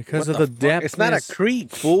 because What of the fuck? depth. It's not a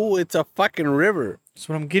creek, fool. It's a fucking river. That's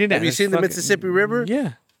what I'm getting at. Have you It's seen the fucking- Mississippi River?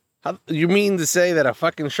 Yeah. You mean to say that a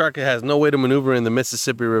fucking shark has no way to maneuver in the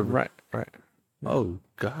Mississippi River? Right. Oh,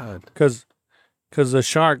 God. Because the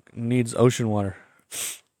shark needs ocean water.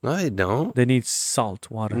 No, they don't. They need salt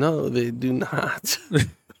water. No, they do not.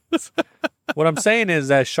 What I'm saying is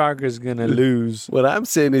that shark is gonna lose. What I'm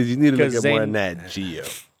saying is you need to look 'Cause at more they- than that, Geo.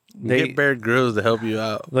 They, Get Bear Grylls to help you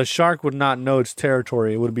out. the shark would not know its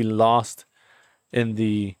territory. It would be lost in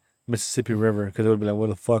the Mississippi River because it would be like, "Where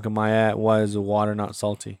the fuck am I at? Why is the water not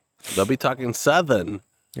salty?" They'll be talking Southern.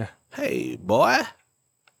 Yeah. Hey, boy.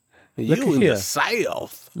 Look You in here. the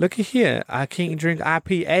South. Look at here. I can't drink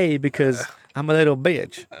IPA because I'm a little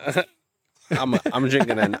bitch. I'm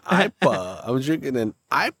drinking an IPA.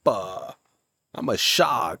 I'm a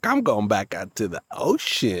shark. I'm going back out to the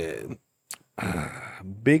ocean.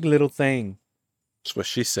 Big little thing. That's what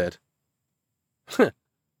she said.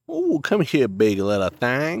 Oh, come here, big little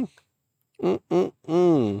thing.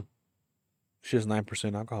 Mm-mm-mm. She's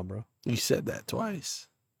 9% alcohol, bro. You said that twice.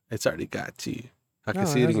 It's already got to you. I can No,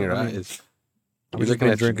 see it it in your hasn't. I mean, eyes. I've You're just looking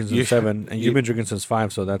been at drinking you- since 7, and you- you've been drinking since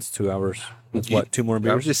 5, so that's 2 hours. That's You- what, 2 more I was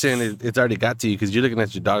beers? just saying it's already got to you because you're looking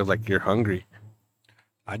at your dogs like you're hungry,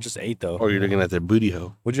 I just ate though. or you're looking at their booty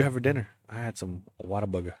hole. What'd you have for dinner? I had some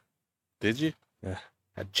Whataburger. Did you? Yeah.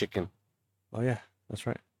 Had chicken. Oh yeah, that's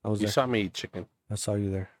right. I was You there. saw me eat chicken. I saw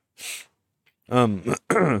you there.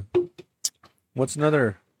 What's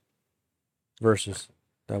another versus?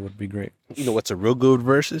 That would be great. You know what's a real good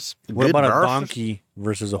versus? What Good about a versus? donkey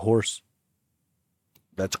versus a horse?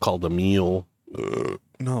 That's called a mule.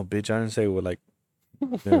 No, bitch, I didn't say with like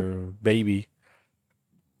their baby.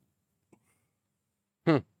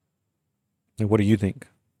 Like, what do you think?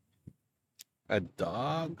 A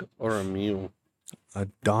dog or a mule? A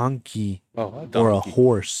donkey Oh, a donkey. or a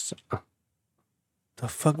horse? The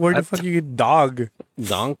fuck? Where the fuck you get dog?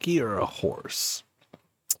 Donkey or a horse?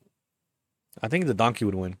 I think the donkey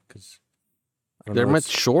would win because They're much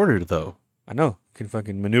shorter though. I know. Can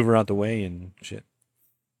fucking maneuver out the way and shit.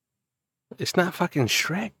 It's not fucking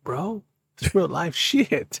Shrek, bro. It's real life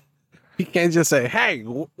shit. You can't just say, "Hey,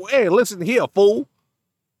 hey, listen here, fool."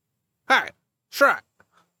 Hey, Shrek.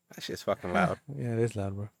 That shit's fucking loud. Yeah, it is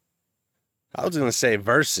loud, bro. I was gonna say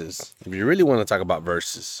verses. If you really want to talk about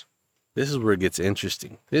verses, this is where it gets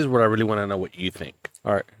interesting. This is where I really want to know what you think.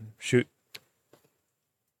 All right, shoot.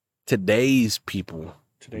 Today's people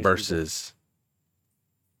Today's versus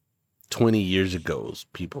 20 years ago's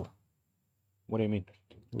people. What do you mean?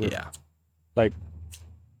 Yeah. Like,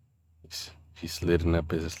 He's lighting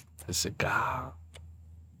up his cigar.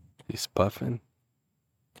 He's puffing.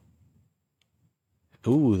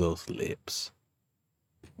 Ooh, those lips.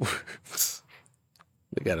 Look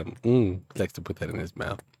at him. He likes to put that in his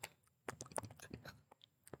mouth.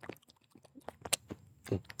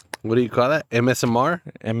 What do you call that? MSMR?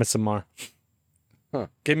 MSMR. Huh.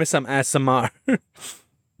 Give me some ASMR.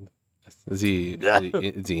 Is he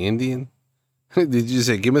Indian? Did you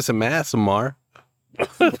say, give me some ASMR?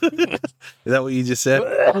 Is that what you just said?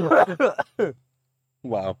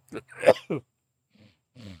 Wow.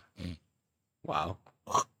 Wow.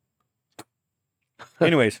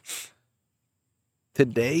 Anyways,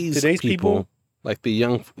 Today's Today's people- like the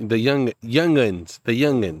youngins.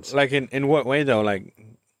 like in what way though? Like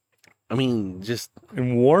I mean, just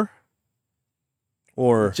in war,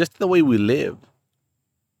 or just the way we live.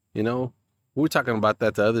 You know, we were talking about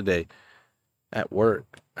that the other day at work.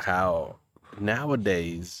 How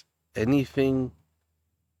nowadays anything,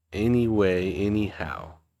 anyway,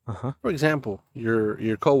 anyhow. uh-huh, For example,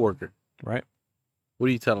 your coworker. right? What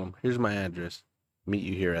do you tell him? Here's my address. Meet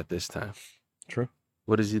you here at this time. True.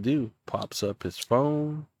 What does he do? Pops up his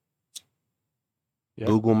phone, Yeah.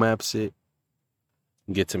 Google Maps it,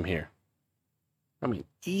 gets him here. I mean,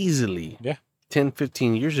 easily. Yeah. 10,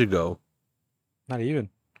 15 years ago, Not even.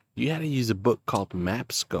 you had to use a book called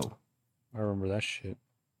Mapsco. I remember that shit.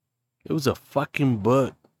 It was a fucking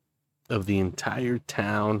book of the entire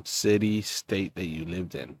town, city, state that you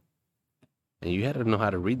lived in. And you had to know how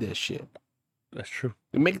to read that shit. That's true.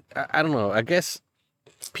 I don't know. I guess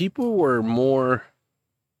people were more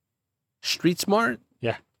street smart.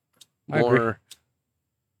 Yeah, I agree.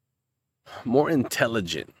 More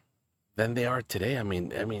intelligent than they are today. I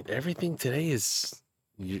mean, everything today is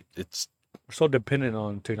it's We're so dependent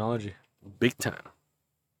on technology. big time.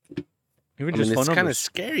 Even I just mean, phone it's kind of numbers.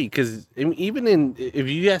 scary because even if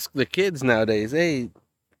you ask the kids nowadays, hey,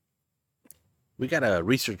 we got a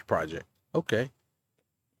research project. Okay.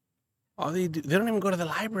 All they do, they don't even go to the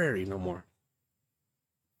library no more.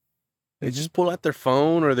 They just pull out their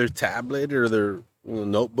phone or their tablet or their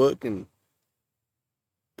notebook and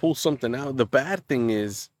pull something out. The bad thing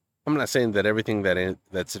is, I'm not saying that everything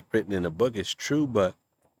that's written in a book is true, but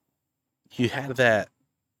you had that,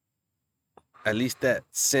 at least that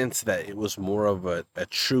sense that it was more of a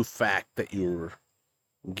true fact that you were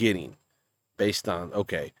getting based on,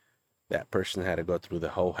 okay, that person had to go through the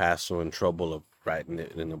whole hassle and trouble of writing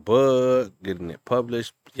it in a book, getting it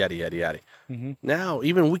published, yada, yada, yada. Mm-hmm. Now,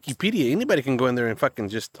 even Wikipedia, anybody can go in there and fucking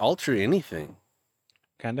just alter anything.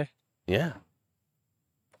 Can they? Yeah.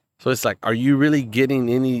 So it's like, are you really getting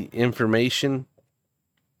any information,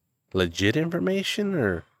 legit information,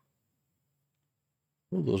 or...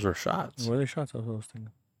 Oh, those are shots. Were they shots? That's what I was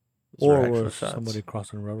thinking. Those are Or actual was shots. somebody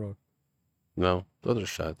crossing the railroad? No, those are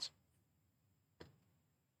shots.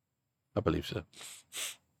 I believe so.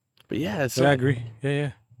 But yeah, it's Yeah, I agree.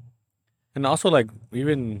 Yeah. And also, like,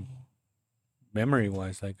 even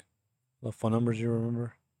memory-wise, like, the phone numbers you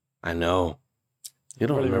remember. I know. You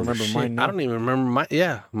don't Really remember, remember shit. mine now. I don't even remember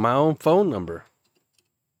my own phone number.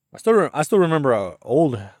 I still remember a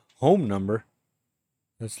old home number.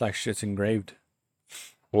 It's like shit's engraved.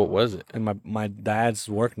 What was it? And my dad's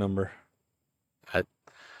work number.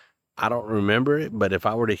 I don't remember it, but if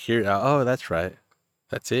I were to hear, oh, that's right.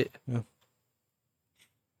 That's it. Yeah.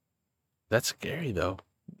 That's scary though.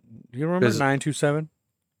 Do you remember 'Cause- 927?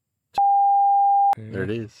 There it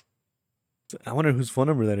is. I wonder whose phone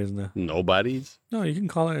number that is now. Nobody's. No, you can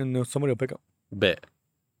call it and somebody will pick up. Bet.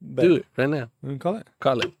 Bet. Do it right now. You can call it.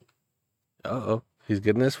 Call it. Uh-oh. He's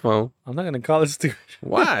getting his phone. I'm not gonna call it stupid.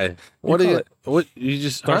 Why? What call are you? it. What you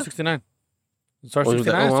just? Star Huh? 69. Star Oh,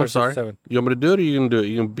 69. I'm Star sorry. 67. You want me to do it, or you gonna do it?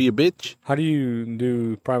 You gonna do it? You gonna be a bitch? How do you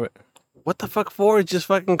do private? What the fuck for? Just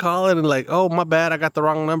fucking call it and like, oh, my bad, I got the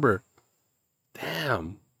wrong number.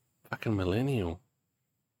 Damn. Fucking millennial.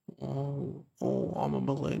 Oh, I'm a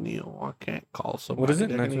millennial. I can't call somebody. What is it?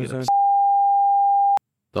 They're gonna get 927. upset.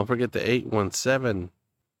 Don't forget the 817.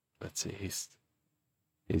 Let's see.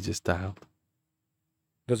 He's just dialed.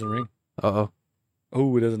 Doesn't ring. Uh-oh.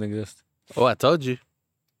 Oh, it doesn't exist. Oh, I told you.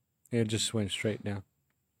 It just went straight down.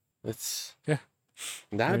 It's Yeah.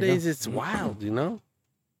 Nowadays it's wild, you know?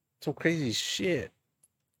 Some crazy shit.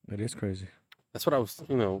 It is crazy. That's what I was,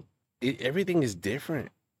 everything is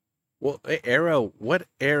different. Well, what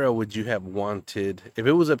era would you have wanted, if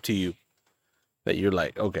it was up to you, that you're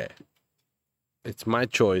like, okay, it's my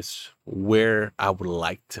choice where I would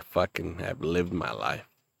like to fucking have lived my life.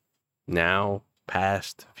 Now,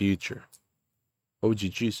 past, future. What would you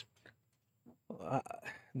choose?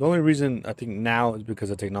 The only reason I think now is because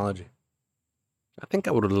of technology. I think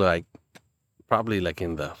I would have probably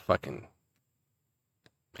in the fucking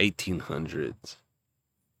 1800s.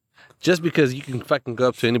 Just because you can fucking go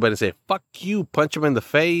up to anybody and say, fuck you, punch them in the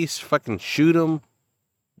face, fucking shoot them,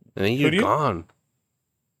 and then you're Could you? gone.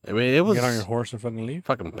 I mean, it was Get on your horse and fucking leave.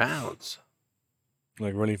 fucking pounds.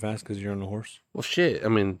 Like really fast because you're on a horse. Well, shit, I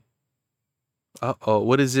mean, uh-oh,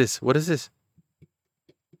 what is this? What is this?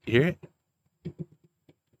 You hear it?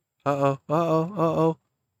 Uh-oh, uh-oh, uh-oh.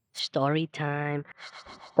 Story time.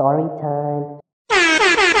 Story time.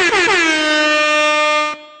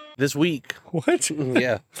 this week. What?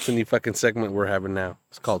 Yeah, it's a new fucking segment we're having now.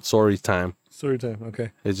 It's called Sorry Time. Story time.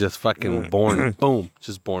 Okay. It's just fucking born. Boom.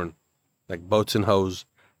 Just born. Like boats and hoes.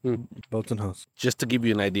 Boats and hoes. Just to give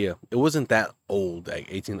you an idea, it wasn't that old, like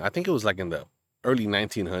 18. I think it was like in the early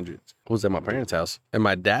 1900s. I was at my parents' house, and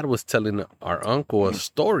my dad was telling our uncle a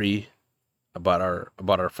story about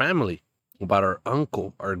our family, about our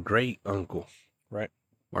uncle, our great uncle, Right.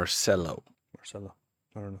 Marcelo. Marcelo.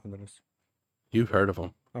 I don't know who that is. You've heard of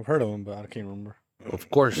him, I've heard of him, but I can't remember. of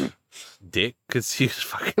course, Dick, because he was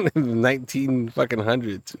fucking in the 19 fucking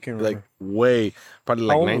hundreds, Can't like remember. way, probably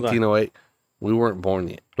like How old was I? 1908. We weren't born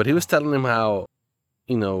yet, but he was telling him how,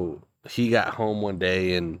 he got home one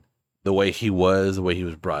day and the way he was, the way he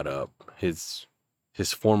was brought up, his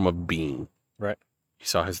form of being. Right. He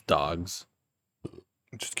saw his dogs.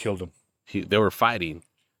 Just killed him. They were fighting,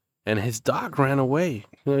 and his dog ran away.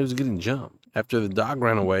 He was getting jumped. After the dog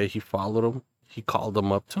ran away, he followed him. He called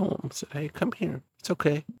him up to him, said, "Hey, come here. It's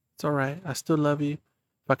okay. It's all right. I still love you."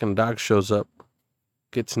 Fucking dog shows up,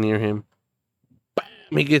 gets near him. Bam!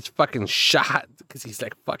 He gets fucking shot because he's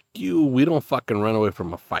like, "Fuck you. We don't fucking run away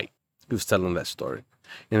from a fight." He was telling that story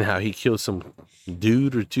and how he killed some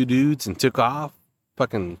dude or two dudes and took off.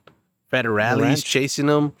 Fucking federales ranch? chasing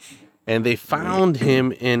him. And they found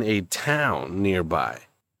him in a town nearby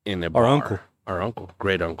in a bar. Our uncle,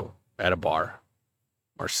 great uncle, at a bar.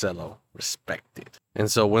 Marcelo, respected.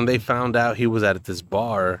 And so when they found out he was at this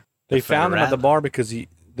bar, They found him at the federale- bar because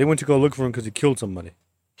they went to go look for him because he killed somebody.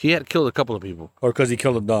 He had killed a couple of people. Or because he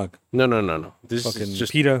killed a dog. No. This Fucking is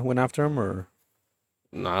just PETA went after him, or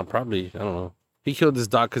probably, I don't know. He killed this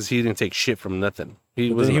dog because he didn't take shit from nothing. He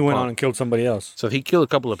then was he went on and killed somebody else. So he killed a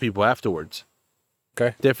couple of people afterwards.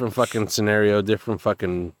 Okay. Different fucking scenario, different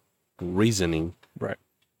fucking reasoning. Right.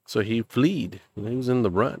 So he fled. He was in the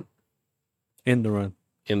run. In the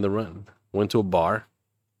run. Went to a bar.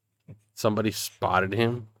 Somebody spotted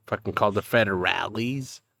him. Fucking called the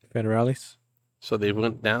federales. Federales. So they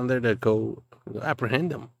went down there to go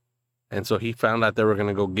apprehend him. And so he found out they were going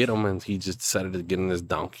to go get him, and he just decided to get in his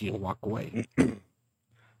donkey and walk away. Get in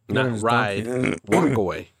Not his ride, donkey. walk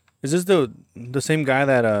away. Is this the same guy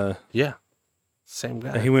that Yeah. Same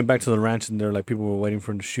guy. he went back to the ranch and there like people were waiting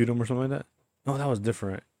for him to shoot him or something like that? No, that was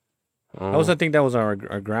different. I think that was our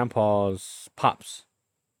grandpa's pops.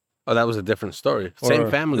 Oh, that was a different story. Same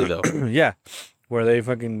Or- family, though. Yeah, where they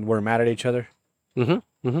fucking were mad at each other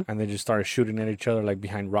Mm-hmm. and they just started shooting at each other like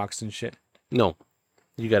behind rocks and shit. No,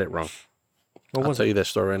 you got it wrong. What I'll was tell it? you that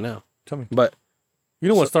story right now. Tell me. But You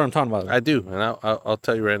know what story I'm talking about? I do, and I'll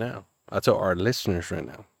tell you right now. I'll tell our listeners right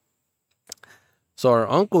now. So our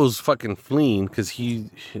uncle's fucking fleeing because he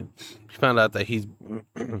found out that he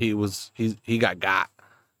got.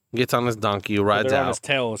 Gets on his donkey, rides They're on out. his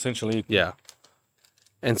tail essentially. Yeah.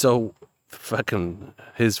 And so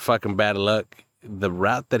his fucking bad luck, the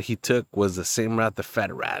route that he took was the same route the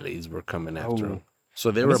federales were coming after Oh. him.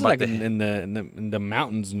 So they This were is about like to in the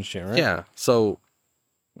mountains and shit, right? Yeah. So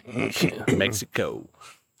Mexico.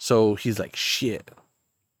 So he's like, shit.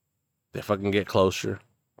 They fucking get closer.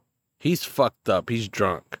 He's fucked up. He's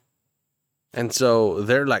drunk. And so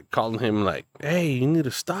they're like calling him like, hey, you need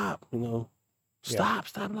to stop, Stop,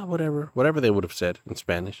 not whatever they would have said in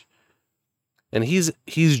Spanish. And he's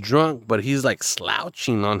drunk, but he's like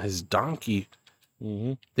slouching on his donkey.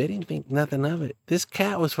 Mm-hmm. They didn't think nothing of it. This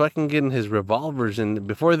cat was fucking getting his revolvers, and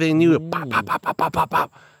before they knew it, pop, pop, pop, pop, pop, pop,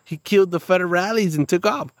 pop. He killed the federales and took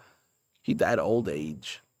off. He died of old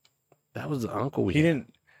age. That was the uncle we He had.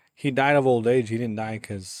 didn't. He died of old age. He didn't die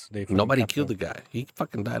because they. fucking Nobody kept killed the him. guy. He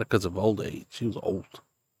fucking died because of old age. He was old.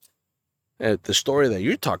 And the story that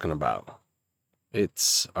you're talking about,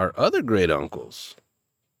 it's our other great uncles,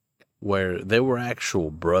 where they were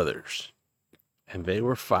actual brothers, and they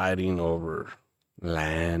were fighting over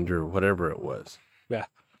land or whatever it was.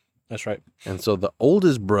 That's right. And so the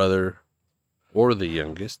oldest brother, or the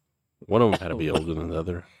youngest, one of them had to be older than the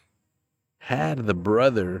other, had the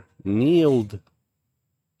brother kneeled,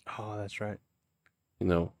 Oh, that's right.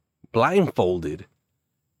 blindfolded,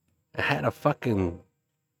 and had a fucking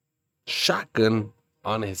shotgun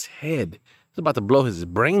on his head. He was about to blow his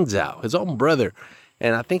brains out, his own brother.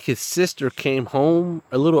 And I think his sister came home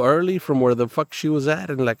a little early from where the fuck she was at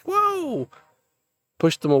and like, whoa,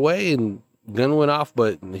 pushed him away and gun went off,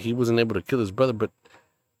 but he wasn't able to kill his brother. But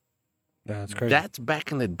That's crazy. that's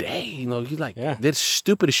back in the day, he like Yeah. did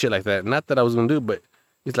stupid shit like that. Not that I was gonna do, but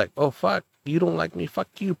he's like, oh fuck, you don't like me, fuck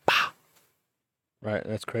you. Pow. right.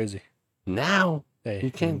 That's crazy. Now Hey,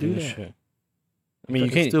 You can't do this that. shit. I mean, you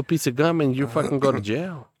fucking can't. steal a piece of gum and you fucking go to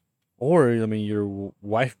jail. Or I mean, your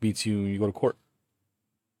wife beats you and you go to court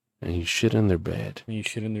And you shit in their bed. and you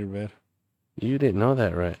shit in your bed. You didn't know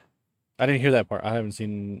that, right? I didn't hear that part. I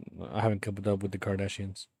haven't kept up with the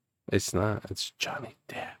Kardashians. It's not. It's Johnny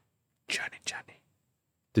Depp. Johnny.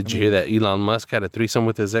 Did you hear that Elon Musk had a threesome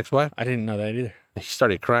with his ex-wife? I didn't know that either. He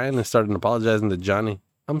started crying and started apologizing to Johnny.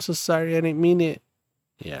 I'm so sorry. I didn't mean it.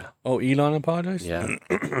 Yeah. Oh, Elon apologized? Yeah.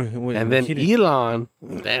 Wait, And then he didn't- Elon,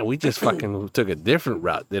 man, we just fucking took a different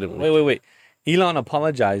route, didn't we? Wait. Elon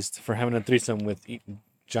apologized for having a threesome with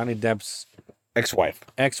Johnny Depp's Ex-wife.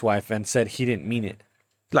 ex-wife and said he didn't mean it.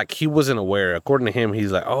 Like, he wasn't aware. According to him,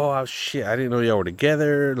 he's like, oh, shit, I didn't know y'all were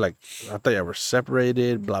together. Like, I thought y'all were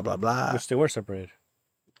separated, blah, blah, blah. Which they were separated.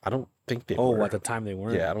 I don't think they Oh, were. at the time they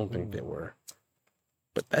weren't. Yeah, I don't think they were.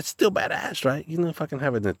 But that's still badass, right? You know, fucking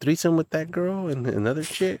having a threesome with that girl and another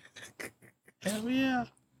chick. Hell yeah.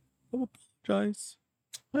 I apologize.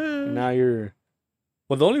 Eh. Now you're...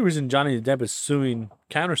 Well, the only reason Johnny Depp is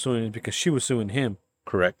countersuing is because she was suing him.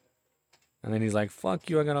 Correct. And then he's like, fuck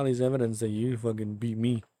you, I got all these evidence that you fucking beat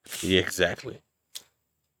me. Yeah, exactly.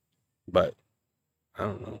 But, I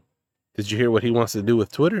don't know. Did you hear what he wants to do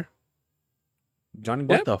with Twitter? Johnny Depp?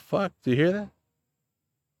 What the fuck? Did you hear that?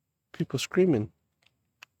 People screaming.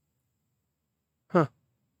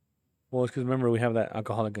 Well, it's because remember, we have that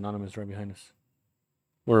Alcoholic Anonymous right behind us.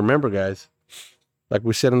 Well, remember, guys, like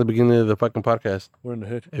we said in the beginning of the fucking podcast, We're in the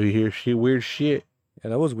hood. if you hear weird shit, Yeah,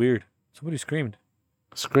 that was weird. Somebody screamed.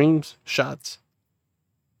 screams, shots,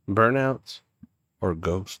 burnouts, or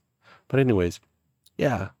ghosts. But anyways,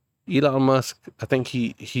 yeah, Elon Musk, I think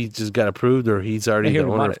he just got approved, or he's already Yeah, he the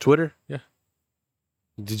already owner bought of it. Twitter. Yeah.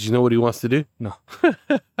 Did you know what he wants to do? No.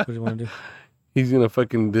 What do you want to do? He's gonna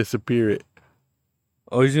fucking disappear it.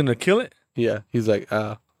 Oh, he's going to kill it? Yeah, he's like,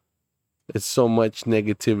 it's so much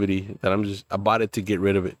negativity that I bought it to get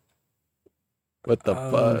rid of it. What the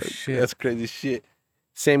Oh, fuck? shit. That's crazy shit.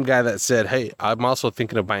 Same guy that said, hey, I'm also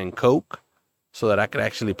thinking of buying Coke so that I could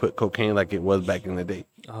actually put cocaine like it was back in the day.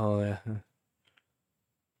 Oh, yeah.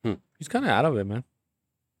 Hmm. He's kind of out of it, man.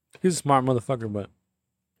 He's a smart motherfucker, but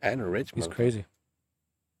And a rich he's motherfucker. crazy.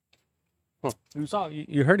 Huh.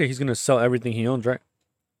 You heard it. He's going to sell everything he owns, right?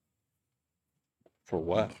 For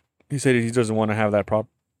what? He said he doesn't want to have that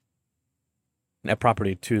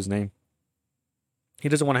property to his name. He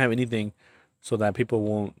doesn't want to have anything so that people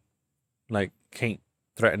won't, can't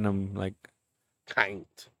threaten him. Kind.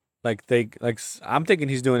 I'm thinking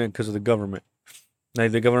he's doing it because of the government.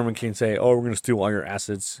 Like, the government can say, oh, we're going to steal all your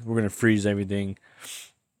assets. We're going to freeze everything.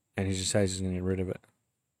 And he just says he's going to get rid of it.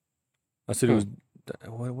 I said it was,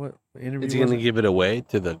 what interview Is he was going to it? give it away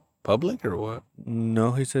to the public or what?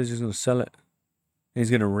 No, he says he's going to sell it. He's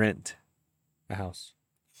going to rent a house.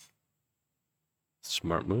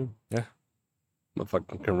 Smart move. Yeah.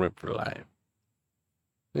 Motherfucker can rent for life.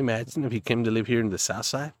 Imagine if he came to live here in the South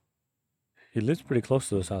Side. He lives pretty close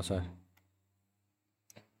to the south side.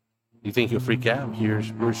 You think he'll freak out if he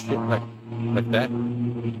hears weird shit like that?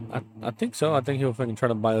 I think so. I think he'll fucking try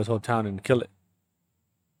to buy this whole town and kill it.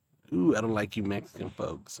 Ooh, I don't like you Mexican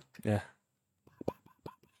folks. Yeah.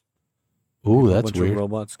 Ooh, Get a that's bunch of weird.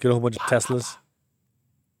 robots. Get a whole bunch of Teslas.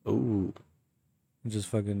 Ooh. And just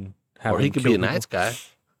fucking have Or he them could kill be a people. nice guy.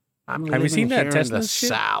 I'm Have you seen that living here in Tesla the shit?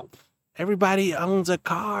 South. Everybody owns a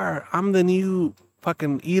car. I'm the new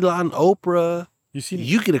fucking Elon Oprah.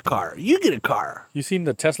 You get a car. You get a car. You seen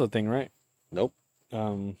the Tesla thing, right? Nope.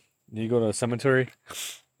 You go to a cemetery,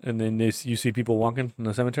 and then you see people walking in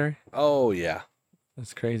the cemetery. Oh yeah.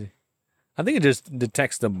 That's crazy. I think it just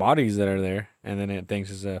detects the bodies that are there, and then it thinks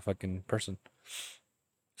it's a fucking person.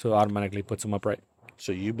 So it automatically puts them upright.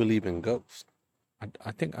 So you believe in ghosts?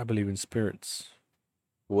 I think I believe in spirits.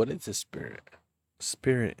 What is a spirit?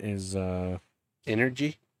 Spirit is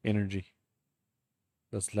Energy? energy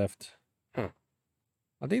that's left. Huh.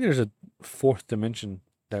 I think there's a fourth dimension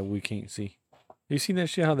that we can't see. You seen that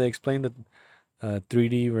shit? How they explained the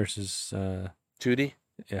 3D versus 2D?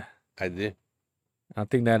 yeah. I did. I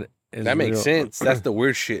think that is That makes real. sense. That's the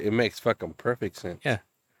weird shit. It makes fucking perfect sense. Yeah.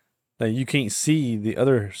 Like, you can't see the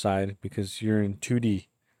other side because you're in 2D.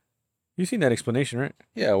 You seen that explanation, right?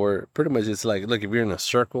 Yeah, where pretty much it's like, look, if you're in a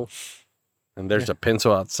circle and there's Yeah. a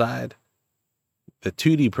pencil outside, the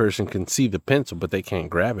 2D person can see the pencil, but they can't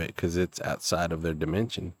grab it because it's outside of their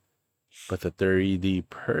dimension. But the 3D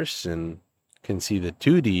person can see the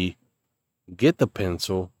 2D, get the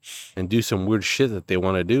pencil, and do some weird shit that they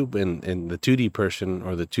want to do. And the 2D person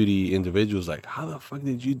or the 2D individual is like, how the fuck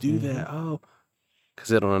did you do that? Oh, because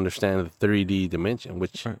they don't understand the 3D dimension,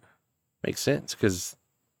 which Right. makes sense because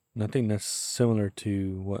And I think that's similar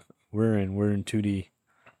to what we're in. We're in 2D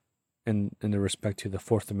in the respect to the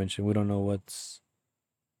fourth dimension. We don't know what's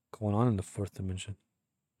going on in the fourth dimension.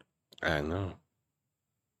 I know.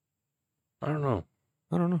 I don't know.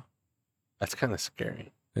 I don't know. That's kind of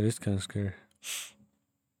scary. It is kind of scary.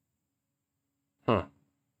 Huh.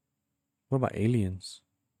 What about aliens?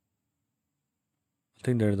 I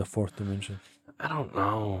think they're the fourth dimension. I don't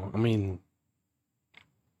know. I mean,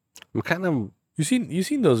 I'm kind of. You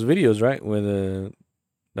seen those videos, right? Where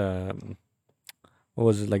what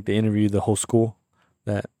was it, like they interviewed the whole school,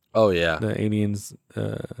 that Oh yeah, the aliens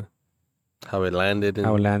how it landed. And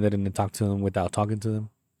how it landed, and they talked to them without talking to them.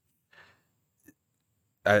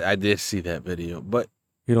 I did see that video, but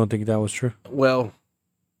You don't think that was true? well,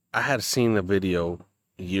 I had seen a video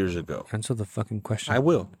years ago. Answer the fucking question. I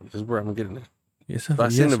will. This is where I'm getting it. Yes, So I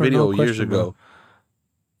seen the video years ago.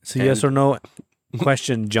 It's a yes and- or no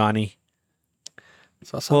question, Johnny.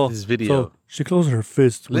 So I saw this video. So she closed her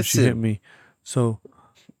fist when she hit Listen. me. So,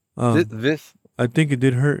 This I think it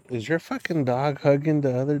did hurt. is your fucking dog hugging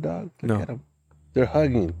the other dog? Look No. at 'em. They're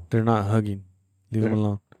hugging. They're not hugging. Leave them They're-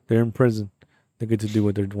 alone. They're in prison. They get to do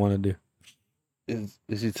what they want to do.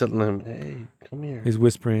 Is he telling them, "Hey, come here, He's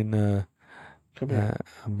whispering, come here.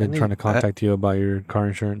 I've been need- trying to contact you about your car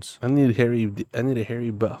insurance. I need a hairy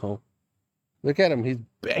butthole." Look at him. He's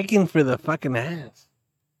begging for the fucking ass.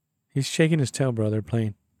 He's shaking his tail, bro. They're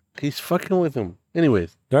playing. He's fucking with him.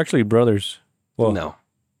 Anyways, They're actually brothers. Well, no,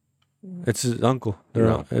 it's his uncle.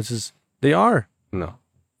 No. It's his. They are. no,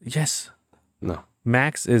 Yes. no.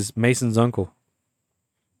 Max is Mason's uncle.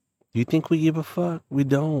 Do you think we give a fuck? We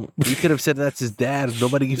don't. You could have said that's his dad.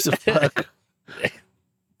 Nobody gives a fuck.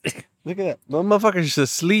 Look at that. The motherfucker's just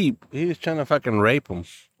asleep. He was trying to fucking rape him.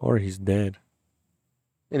 Or he's dead.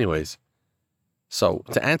 Anyways, so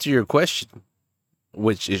to answer your question,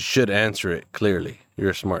 which it should answer it clearly.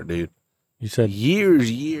 You're a smart dude. You said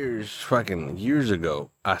Fucking years ago,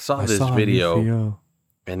 I saw I this saw a video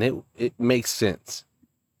and it makes sense.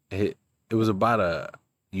 It was about a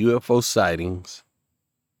UFO sightings,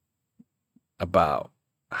 about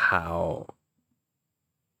how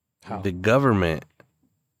How? the government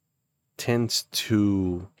tends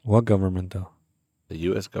to, What government though? the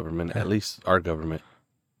U.S. government, at least our government,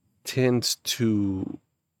 tends to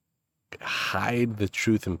hide the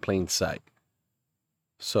truth in plain sight.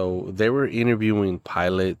 So they were interviewing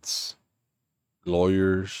pilots,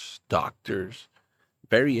 lawyers, doctors,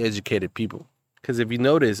 very educated people. Because if you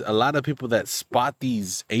notice, a lot of people that spot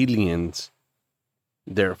these aliens,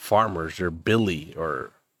 they're farmers, they're Billy,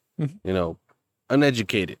 or, Mhm.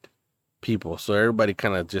 uneducated people. So everybody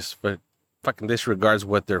kind of just fucking disregards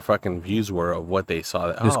what their fucking views were of what they saw.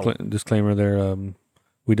 That, Disclaimer there.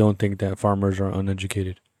 We don't think that farmers are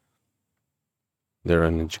uneducated. they're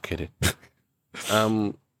uneducated.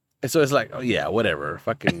 And so it's like, oh yeah, whatever.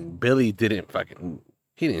 Fucking Billy he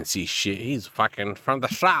didn't see shit. He's fucking from the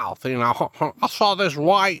South, I saw this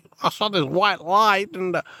white light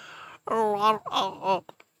and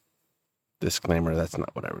disclaimer, that's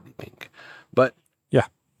not what I really think. But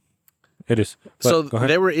It is. But so go ahead.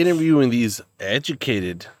 they were interviewing these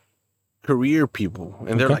educated career people,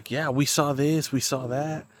 and they're Okay. like, yeah, we saw this, we saw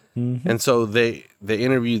that. Mhm. And so they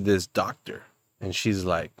interviewed this doctor, and she's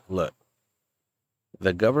like, look,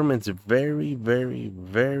 the government's very, very,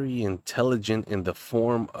 very intelligent in the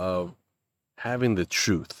form of having the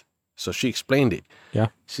truth. So she explained it. Yeah.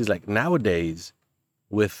 She's like, nowadays,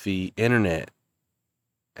 with the internet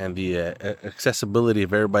and the accessibility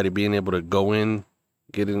of everybody being able to go in,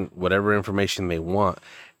 get in whatever information they want,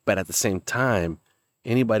 but at the same time,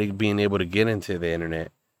 anybody being able to get into the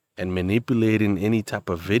internet and manipulating any type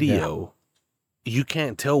of video, you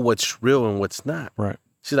can't tell what's real and what's not. Right.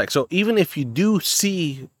 She's like, so even if you do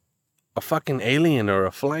see a fucking alien or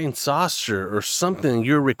a flying saucer or something,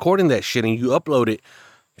 you're recording that shit and you upload it,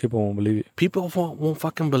 People won't believe it. people won't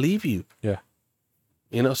fucking believe you. Yeah.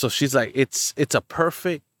 So she's like, it's a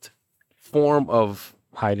perfect form of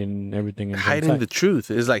Hiding everything in plain hiding sight. the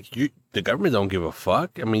truth. It's like the government don't give a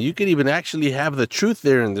fuck. I mean, you could even actually have the truth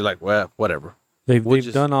there, and they're like, well, whatever. They've we'll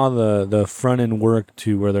just- done all the front end work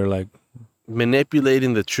to where they're like,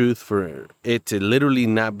 Manipulating the truth for it to literally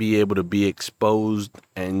not be able to be exposed,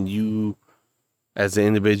 and you, as an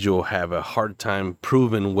individual, have a hard time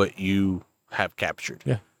proving what you have captured.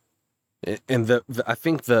 Yeah. And I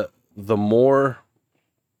think the more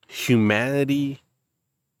humanity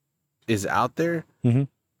is out there, Mhm.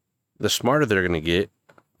 the smarter they're gonna get.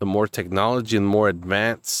 The more technology and more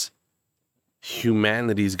advanced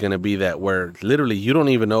humanity is gonna be, that where literally you don't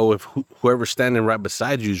even know if whoever's standing right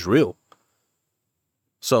beside you is real.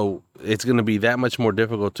 So it's gonna be that much more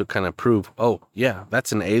difficult to kind of prove, oh yeah,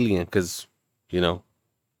 that's an alien, because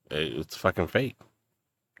it's fucking fake.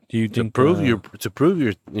 do you To think prove your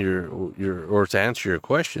or to answer your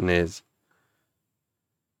question is,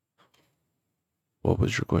 what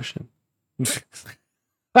was your question?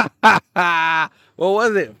 What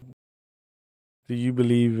was it? Do you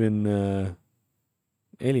believe in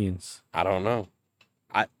aliens? I don't know.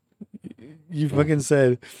 You fucking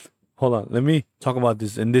said, hold on, let me talk about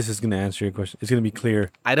this, and this is going to answer your question. It's going to be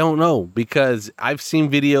clear. I don't know because I've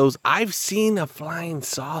seen videos. I've seen a flying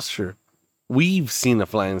saucer. We've seen a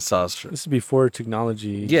flying saucer. This is before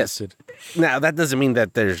technology Yes. existed. Now, that doesn't mean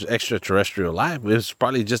that there's extraterrestrial life. It's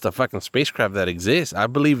probably just a fucking spacecraft that exists. I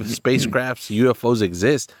believe spacecrafts, UFOs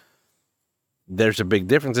exist. There's a big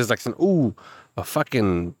difference. It's like saying, ooh, a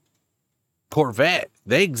fucking Corvette.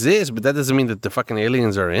 They exist, but that doesn't mean that the fucking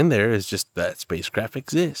aliens are in there. It's just that spacecraft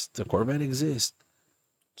exists. The Corvette exists.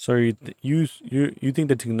 So you think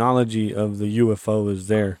the technology of the UFO is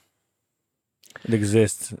there? It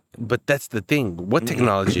exists. But that's the thing. What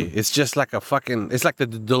technology? It's just like it's like the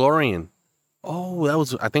DeLorean. Oh, that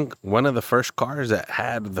was, I think, one of the first cars that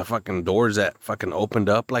had the fucking doors that fucking opened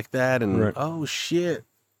up like that. And Right. oh, shit.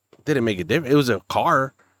 Didn't make a difference. It was a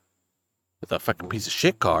car with a fucking piece of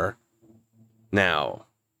shit car. Now,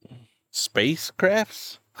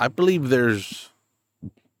 spacecrafts? I believe there's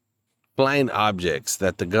flying objects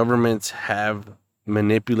that the governments have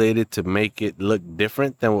manipulated to make it look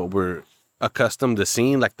different than what we're accustomed to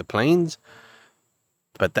seeing, like the planes.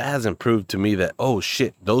 But that hasn't proved to me that, oh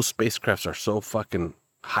shit, those spacecrafts are so fucking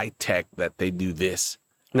high tech that they do this.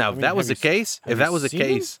 Now, if mean, that was the have you case, have if you that was the seen them?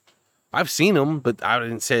 case, I've seen them, but I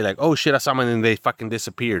didn't say like, oh shit, I saw them and then they fucking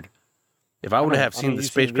disappeared. If I would have seen the you've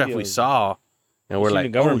seen spacecraft we videos. saw, and we're seen the like,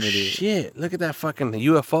 oh government do it. shit, look at that fucking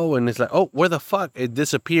UFO, and it's like, oh, where the fuck? It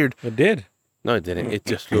disappeared. It did, No, it didn't. It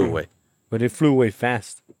just flew away. but it flew away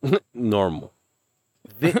fast. Normal.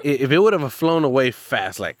 If it would have flown away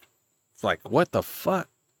fast, like what the fuck?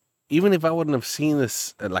 Even if I wouldn't have seen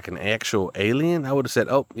this like an actual alien, I would have said,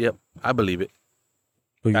 oh, yep, I believe it.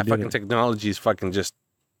 But you That fucking didn't. technology is fucking just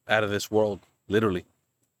out of this world, literally.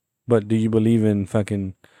 But do you believe in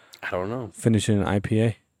fucking I don't know. finishing an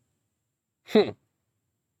IPA and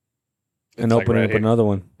It's like opening right up here. another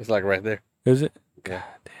one? It's like right there. Is it? Yeah.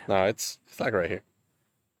 No, it's like right here.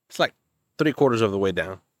 It's like 3/4 of the way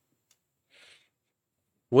down.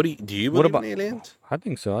 What do you What believe about- in aliens? I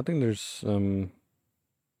think so. I think there's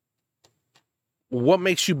What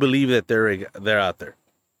makes you believe that they're out there?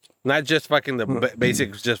 Not just fucking the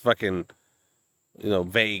basics, just fucking,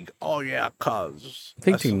 vague. Oh yeah, cause I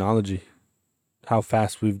think That's- technology. How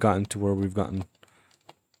fast we've gotten to where we've gotten.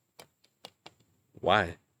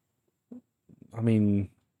 Why? I mean,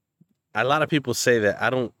 A lot of people say that.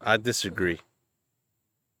 I disagree.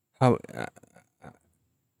 how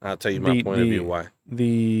I'll tell you my point of view why.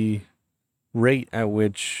 the rate at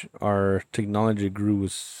which our technology grew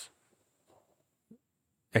was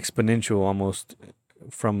exponential, almost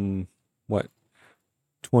from what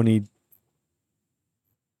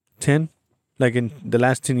 2010. Like in the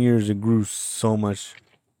last 10 years, it grew so much.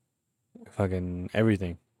 Fucking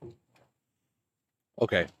everything.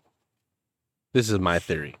 Okay. This is my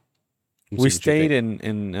theory. We stayed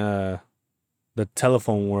in the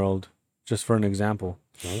telephone world, just for an example,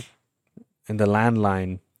 Mhm. in the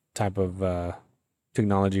landline type of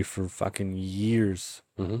technology for fucking years,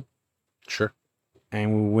 Sure.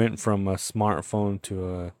 and we went from a smartphone to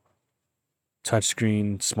a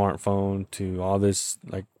touchscreen smartphone to all this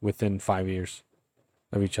like within 5 years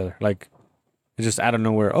of each other. Like it's just out of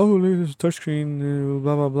nowhere. Oh, look, there's a touchscreen,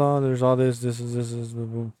 blah blah blah. There's all this. This is blah,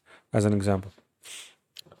 blah, as an example.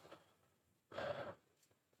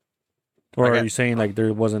 Or Like are you saying like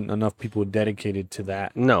there wasn't enough people dedicated to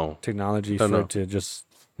that No, technology No, for no. it to just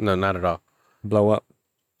no, not at all. blow up?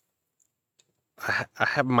 I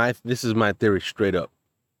have this is my theory straight up.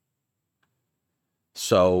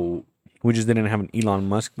 So We just didn't have an Elon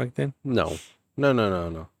Musk back then. no.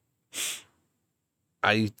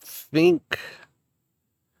 I think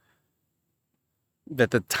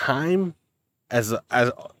that the time as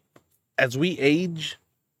we age,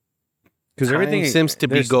 Because everything seems to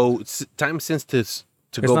be there's- time seems to It's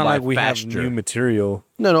go not by like we faster. have new material.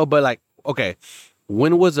 No, but like, okay,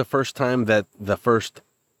 when was the first time that the first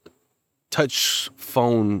touch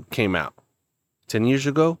phone came out? 10 years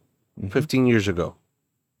ago? Mhm. 15 years ago?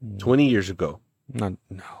 20 years ago? Not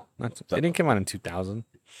no. It didn't come out in 2000.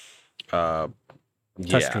 Yeah.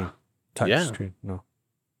 Touchscreen. Touch Yeah. screen. No.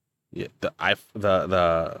 Yeah, the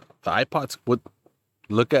iPods would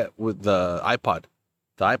look at with the iPod.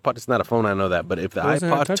 The iPod is not a phone, I know that, but if the It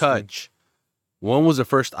wasn't a iPod touchscreen. Touch, when was the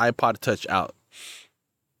first iPod Touch out?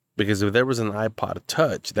 Because if there was an iPod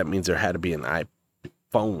Touch, that means there had to be an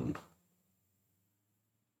iPhone.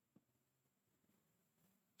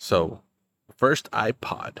 So, first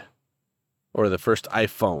iPod or the first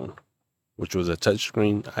iPhone, which was a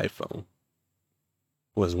touchscreen iPhone,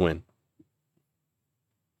 was when?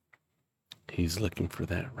 He's looking for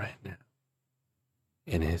that right now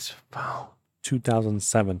in his phone.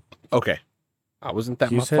 2007. Okay. I wasn't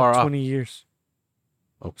that You much said far 20 off. years.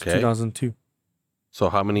 It's Okay. 2002. So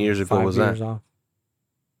how many years ago 5 was years that? off.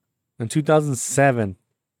 In 2007,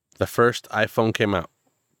 The first iPhone came out.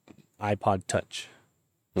 iPod Touch.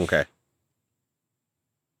 Okay.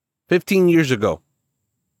 15 years ago.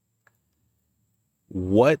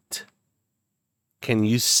 What can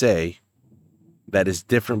you say that is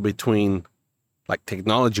different between, like,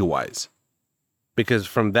 technology-wise? Because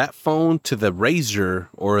from that phone to the Razr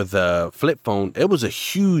or the flip phone, it was a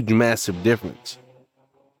huge, massive difference.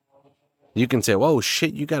 You can say, whoa,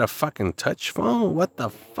 shit, you got a fucking touch phone? What the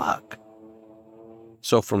fuck?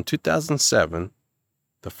 So from 2007,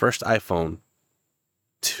 the first iPhone,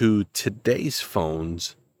 to today's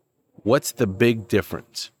phones, what's the big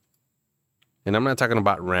difference? And I'm not talking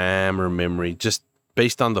about RAM or memory, just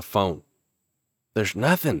based on the phone. There's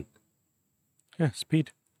nothing. Yeah,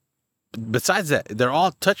 speed. Besides that, they're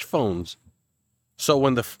all touch phones. So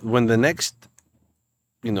when the next,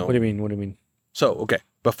 you know, What do you mean? What do you mean? so okay,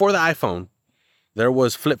 before the iPhone, there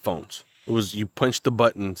was flip phones. It was you punched the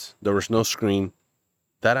buttons. There was no screen.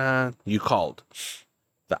 Ta-da! You called.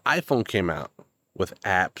 The iPhone came out with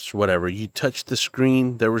apps, whatever. You touched the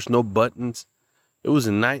screen. There was no buttons. It was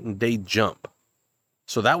a night and day jump.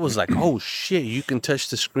 So that was like, oh shit, you can touch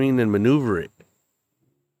the screen and maneuver it.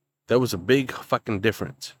 That was a big fucking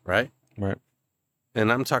difference, right? Right.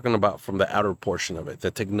 And I'm talking about from the outer portion of it,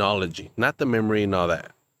 the technology, not the memory and all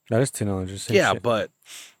that. That is technology. Same Yeah, shit. but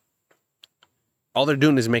all they're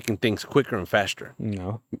doing is making things quicker and faster.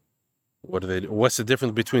 No. What do they do? What's the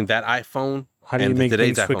difference between that iPhone How do you and make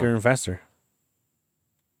today's things quicker iPhone? and faster?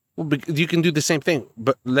 Well, you can do the same thing,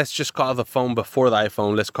 but let's just call the phone before the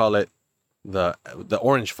iPhone. Let's call it the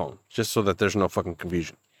orange phone, just so that there's no fucking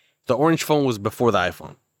confusion. The orange phone was before the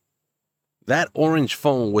iPhone. That orange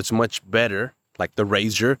phone was much better, like the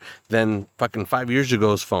Razr, than fucking 5 years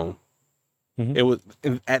ago's phone. Mhm. It was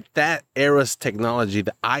at that era's technology.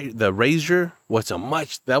 The Razr was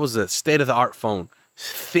that was a state of the art phone,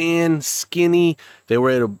 thin, skinny. They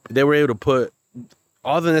were able to put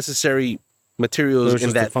all the necessary It materials was in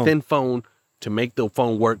just a that phone. thin phone to make the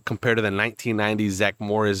phone work compared to the 1990s Zach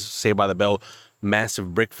Morris Saved by the Bell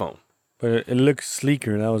massive brick phone. But it looks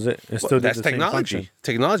sleeker. That was it. It still did That's the same technology. function.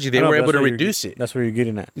 Technology. They I know, were but able that's to where you're reduce get- it. That's where you're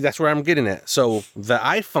getting at. That's where I'm getting at. So the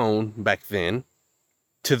iPhone back then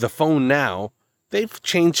to the phone now, they've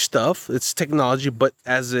changed stuff. It's technology, but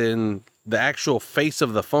as in the actual face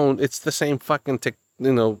of the phone, it's the same fucking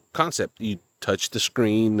concept. You touch the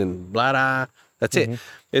screen and blah blah. That's it.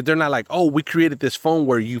 They're not like, oh, we created this phone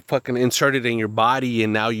where you fucking insert it in your body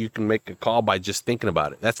and now you can make a call by just thinking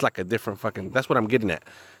about it. That's like a different fucking. That's what I'm getting at.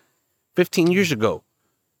 15 years ago,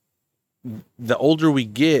 the older we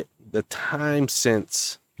get, the time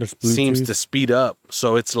sense There's seems Bluetooth. to speed up.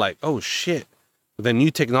 So it's like, oh shit. The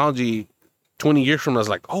new technology 20 years from now is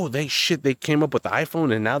like, oh, they came up with the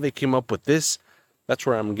iPhone and now they came up with this. That's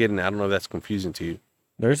where I'm getting at. I don't know if that's confusing to you.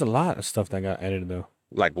 There's a lot of stuff that got added though.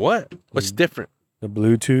 Like what? What's different? The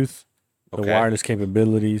Bluetooth, the Okay. wireless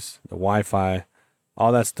capabilities, the Wi-Fi,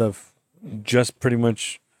 all that stuff just pretty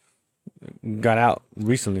much got out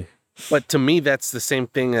recently. But to me, that's the same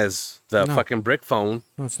thing as the No. fucking brick phone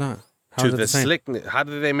No, it's not. How to is it the same? slick. How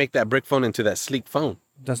did they make that brick phone into that sleek phone?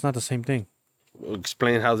 That's not the same thing.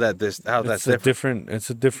 Explain how that's It's a different. different. It's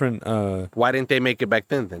a different. Why didn't they make it back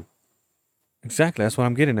then? Exactly. That's what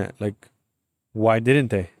I'm getting at. Like, why didn't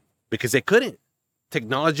they? Because they couldn't.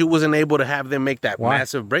 Technology wasn't able to have them make that Why?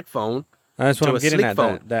 massive brick phone. That's what To I'm a getting sleek at.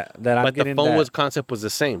 phone. That I'm But the getting phone that. concept was the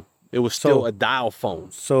same. It was still So- a dial phone.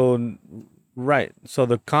 So, right. So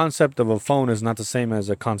the concept of a phone is not the same as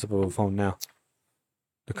the concept of a phone now.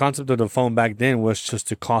 The concept of the phone back then was just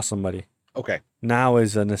to call somebody. Okay. Now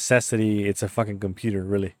is a necessity. It's a fucking computer,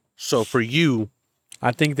 really. So for you,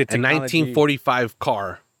 I think the a technology. 1945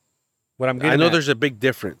 car, What I'm getting I know at, there's a big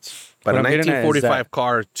difference, but What a I'm getting at is 1945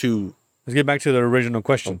 car to, let's get back to the original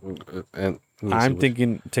question. and I'm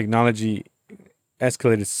thinking technology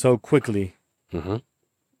escalated so quickly hmm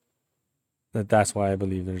that's why I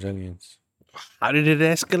believe there's aliens. How did it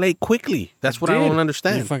escalate quickly? That's what I Did. don't You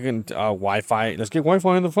understand. fucking Wi-Fi. Let's get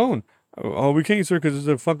Wi-Fi on the phone. Oh, we can't, sir, because it's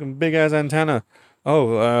a fucking big ass antenna.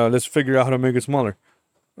 Oh, let's figure out how to make it smaller.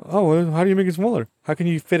 Oh, well, how do you make it smaller? How can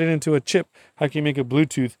you fit it into a chip? How can you make it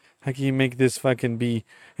Bluetooth? How can you make this fucking be,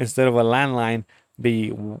 instead of a landline,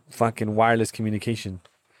 be fucking wireless communication?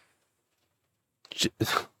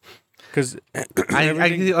 Because I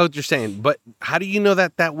get what you're saying, but how do you know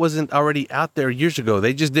that that wasn't already out there years ago?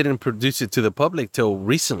 They just didn't produce it to the public till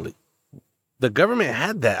recently. The government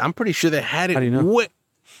had that. I'm pretty sure they had it. How do you know?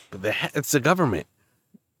 But it's the government.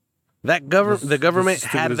 The government the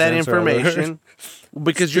had stupidest that answer I've ever information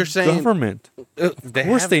because you're saying government. Of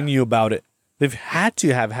course they knew about it. They've had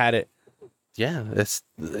to have had it. Yeah, that's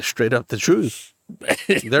straight up the truth.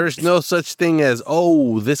 There's no such thing as,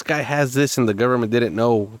 oh, this guy has this and the government didn't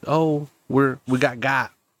know. Oh, we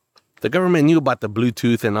got. The government knew about the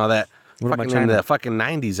Bluetooth and all that. What about fucking in China? the fucking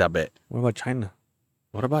 90s, I bet. What about China?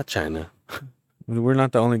 What about China? We're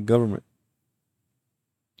not the only government.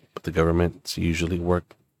 But the governments usually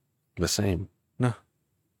work the same. No.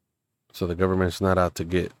 So the government's not out to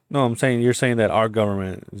get. No, I'm saying you're saying that our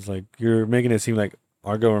government is like, you're making it seem like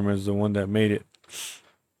our government is the one that made it.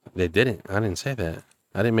 They didn't. I didn't say that.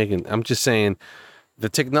 I didn't make it. I'm just saying the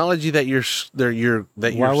technology that you're saying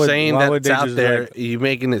why would that's they out just there, like, you're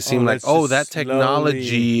making it seem like, let's oh, just that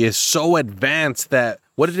technology is so advanced that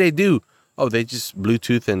what did they do? Oh, they just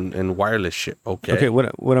Bluetooth and wireless shit. Okay. Okay,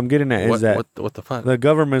 what I'm getting at is that what the fuck? the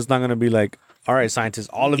government's not going to be like, all right, scientists,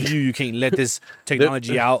 all of you can't let this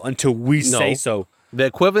technology out until we say so. The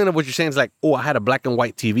equivalent of what you're saying is like, oh, I had a black and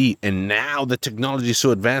white TV, and now the technology is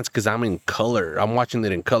so advanced because I'm in color. I'm watching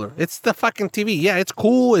it in color. It's the fucking TV. Yeah, it's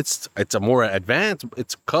cool. It's a more advanced.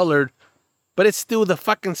 It's colored, but it's still the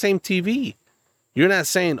fucking same TV. You're not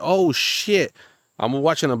saying, oh shit, I'm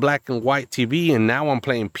watching a black and white TV, and now I'm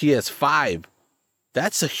playing PS5.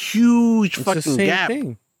 That's a huge It's fucking the same gap.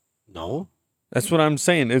 thing. No, That's what I'm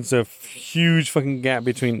saying. It's a huge fucking gap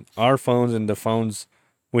between our phones and the phones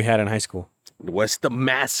we had in high school. what's the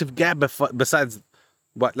massive gap besides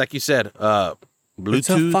what, like you said, Bluetooth? It's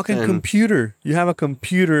a fucking and- computer. You have a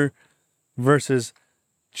computer versus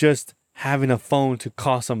just having a phone to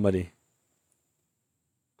call somebody.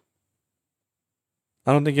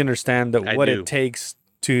 I don't think you understand that I what do. it takes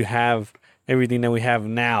to have everything that we have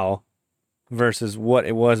now versus what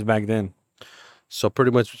it was back then. So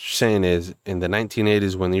pretty much what you're saying is in the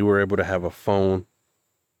 1980s when you were able to have a phone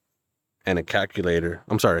and a calculator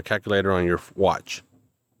on your watch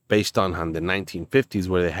based on the 1950s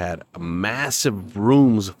where they had massive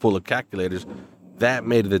rooms full of calculators, that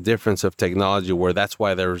made the difference of technology where that's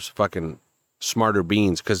why there's fucking smarter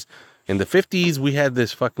beings. Because in the 50s we had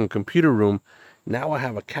this fucking computer room. Now I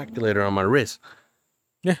have a calculator on my wrist.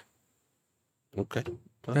 Yeah. Okay.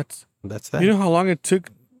 Well, That's that's that. you know how long it took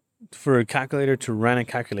for a calculator to run a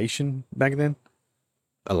calculation back then?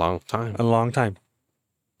 A long time. A long time.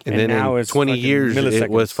 And And then now in it's 20 fucking years, it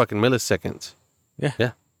was milliseconds. fucking milliseconds.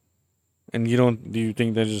 And do you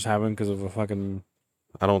think that just happened because of a fucking,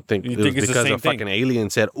 I don't think You it was think it's the because same a thing? fucking alien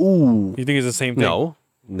said, ooh, you think it's the same thing? no.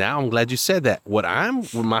 Now I'm glad you said that.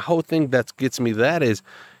 My whole thing that gets me that is,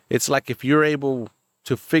 it's like if you're able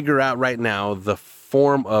to figure out right now the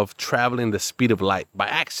form of traveling the speed of light by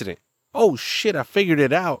accident. Oh shit, I figured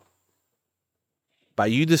it out. By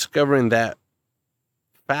you discovering that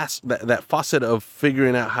that faucet of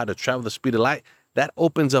figuring out how to travel the speed of light, that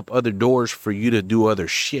opens up other doors for you to do other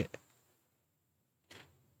shit.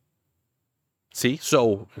 See?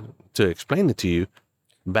 So, to explain it to you,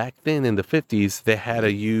 back then in the 50s, they had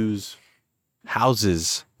to use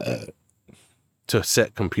houses to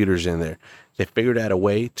set computers in there. They figured out a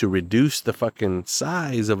way to reduce the fucking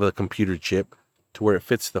size of a computer chip to where it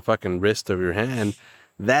fits the fucking wrist of your hand.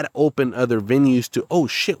 That opened other venues to, oh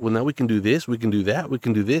shit, well now we can do this, we can do that, we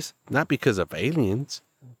can do this. Not because of aliens.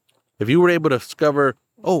 If you were able to discover,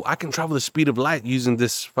 oh, I can travel the speed of light using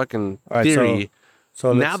this fucking All right, theory.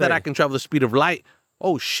 So Now that I can travel the speed of light,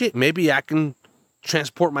 oh shit, maybe I can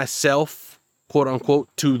transport myself, quote unquote,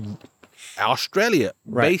 to Australia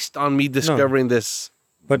Right. based on me discovering this.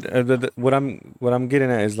 But what I'm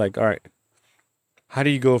getting at is like, all right, how do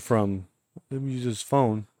you go from let me use this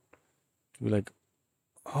phone to be like,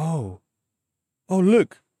 oh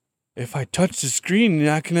look, if I touch the screen,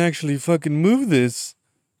 I can actually fucking move this.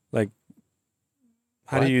 Like,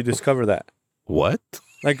 how What? do you discover that? What?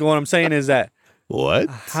 Like, what I'm saying is that What?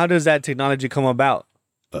 how does that technology come about?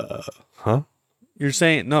 Huh? You're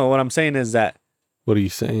saying no. What I'm saying is that What are you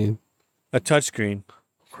saying? a touchscreen,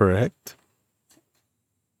 Correct?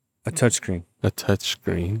 a touchscreen. A touch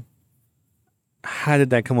screen. How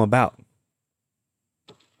did that come about?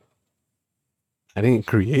 I didn't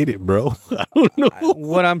create it, bro. I don't know.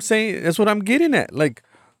 What I'm saying, that's what I'm getting at. Like,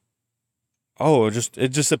 oh, it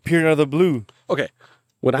just appeared out of the blue. Okay.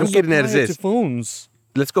 What I'm Let's getting at is apply it this. to phones.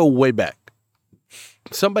 Let's go way back.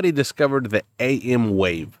 Somebody discovered the AM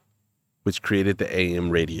wave, which created the AM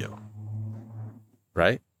radio.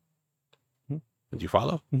 Right? Mhm. Did you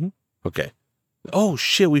follow? Mhm. Okay. Oh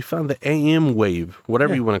shit, we found the AM wave,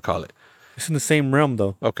 whatever Yeah. you want to call it. It's in the same realm,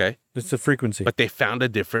 though. Okay. It's a frequency. But they found a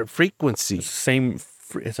different frequency. It's the same.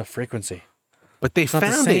 It's a frequency. But they It's not the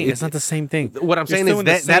found same. it. It's not the same thing. What I'm You're saying still is in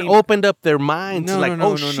the that same- opened up their minds. No, Like, no, no, oh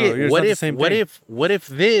no, shit, it's what not the if same what thing. if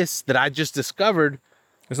this that I just discovered?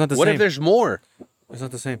 It's not the What same. if there's more? It's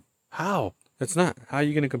not the same. How? It's not. How are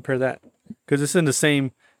you going to compare that? Because it's in the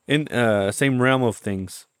same same realm of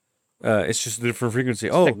things. It's just a different frequency.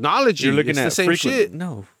 Oh, Technology. you're looking it's at the same frequency. shit.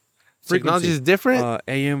 No, Technology is frequency. different.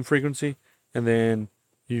 AM frequency, and then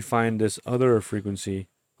you find this other frequency,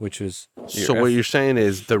 which is So what you're saying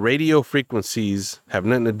is the radio frequencies have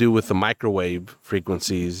nothing to do with the microwave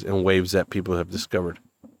frequencies and waves that people have discovered.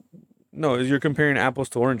 no, you're comparing apples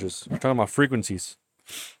to oranges. We're talking about frequencies.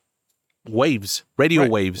 Waves, radio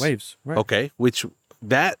Right, waves. Waves. Right. Okay, which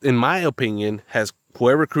that, in my opinion, has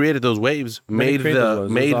whoever created those waves They made created the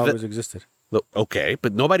those. made Those always the existed. okay,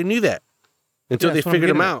 but nobody knew that until Yeah, they that's what I'm figured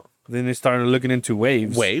them getting at. out. Then they started looking into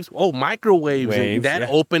waves. Waves, microwaves, and Waves, that yeah.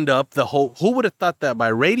 opened up the whole. Who would have thought that by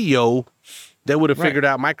radio, they would have Right. figured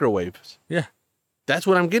out microwaves? Yeah. That's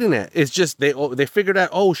what I'm getting at. It's just they figured out,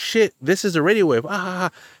 oh shit, this is a radio wave.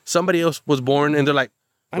 Somebody else was born, and they're like,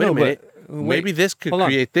 I wait know, a minute, but wait, maybe this could hold on.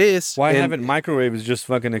 create this. Why and- haven't microwaves just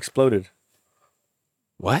fucking exploded?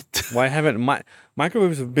 what? Why haven't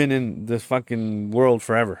microwaves have been in this fucking world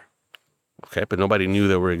forever? Okay, but nobody knew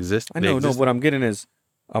they were exist. I they know. No, exist- what I'm getting is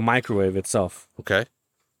a microwave itself. Okay,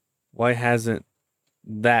 Why hasn't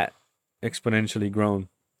that exponentially grown?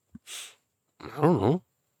 I don't know.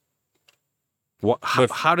 What?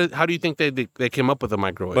 But- How do you think they came up with a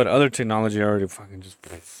microwave? But other technology already fucking just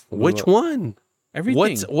blew which up. one?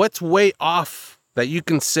 Everything. What's way off that you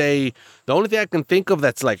can say? The only thing I can think of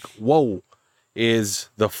that's like whoa is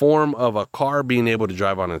the form of a car being able to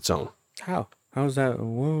drive on its own. How? How's that?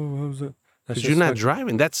 Whoa, how's that? That's Because just you're not fucking-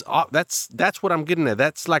 driving. That's what I'm getting at.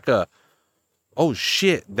 That's like a oh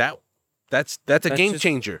shit that's a that's game just-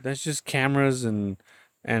 changer. That's just cameras and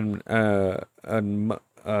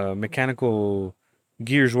mechanical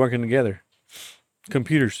gears working together.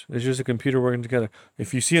 Computers. It's just a computer working together.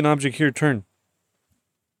 If you see an object here, turn.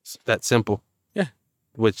 It's that simple. Yeah.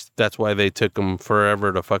 Which that's why they took them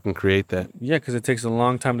forever to fucking create that. Yeah, because it takes a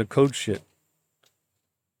long time to code shit.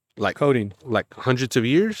 Like Coding. hundreds of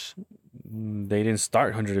years. They didn't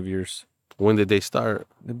start hundreds of years. When did they start?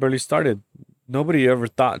 They barely started. Nobody ever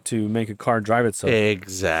thought to make a car drive itself.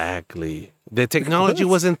 Exactly. The technology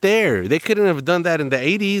wasn't there. They couldn't have done that in the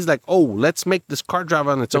 80s. Like, oh, let's make this car drive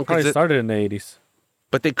on its They own. probably started in the 80s.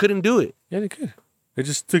 But they couldn't do it, Yeah, they could. It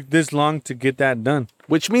just took this long to get that done.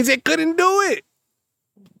 which means they couldn't do it.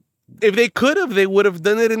 If they could have, they would have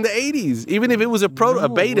done it in the 80s. Even if it was a No,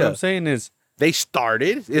 What beta. I'm saying is, They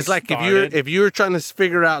started. It's like started. if you're trying to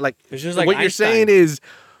figure out like it's just like what you're Einstein. saying is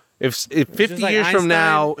if 50 just like years from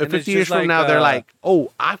now, Einstein, if and it's 50 years just from now like, they're like,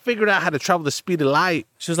 "Oh, I figured out how to travel the speed of light."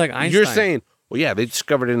 It's just like Einstein. You're saying, "Well, yeah, they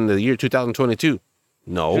discovered it in the year 2022."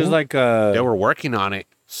 No. It's just like they were working on it.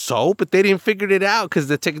 So, but they didn't figure it out cuz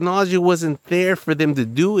the technology wasn't there for them to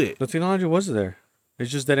do it. the technology was there.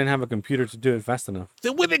 It's just they didn't have a computer to do it fast enough.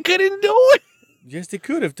 So, well, they couldn't do it. Yes, they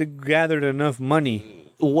could if they gathered enough money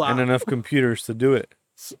Wow. and enough computers to do it.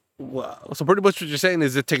 Wow. So pretty much what you're saying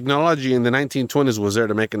is the technology in the 1920s was there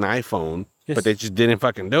to make an iPhone, Yes. but they just didn't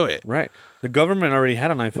fucking do it. Right. The government already had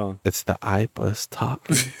an iPhone. It's the iBus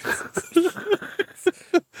talking.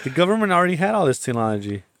 The government already had all this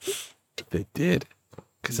technology. They did.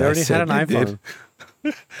 Because They already had an iPhone.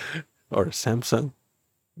 Or a Samsung.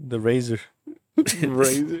 The Razor.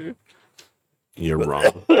 Razor. You're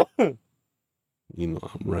wrong. You know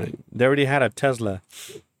I'm right. They already had a Tesla.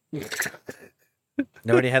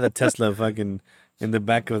 They already had a Tesla fucking in the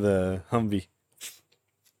back of the Humvee.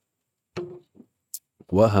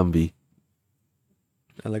 What Humvee?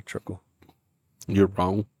 Electrical. You're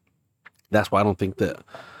wrong. That's why I don't think that.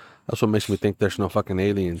 That's what makes me think there's no fucking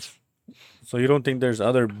aliens. So you don't think there's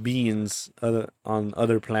other beings on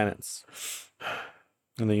other planets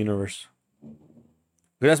in the universe?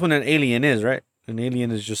 'Cause that's what an alien is, right? An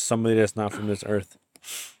alien is just somebody that's not from this earth.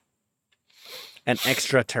 An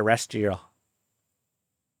extraterrestrial.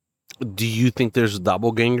 Do you think there's a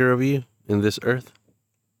doppelganger of you in this earth?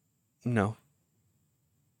 No.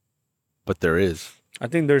 But there is. I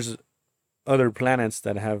think there's other planets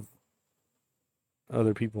that have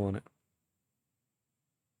other people on it.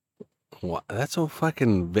 Wow, that's so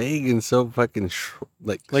fucking vague and so fucking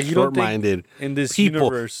Like, you don't think short-minded. In this People,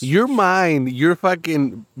 universe, your mind, you're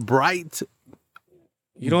fucking bright,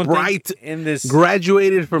 you don't bright, think in this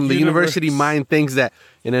graduated from the university universe. mind thinks that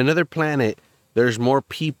in another planet there's more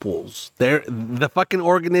peoples. There, the fucking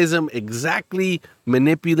organism exactly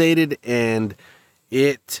manipulated and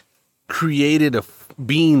it created a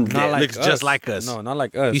being that looks just like us. No, not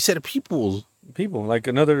like us. You said peoples. people, like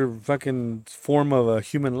another fucking form of a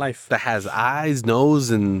human life. That has eyes, nose,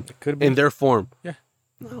 and It could be. in their form. Yeah.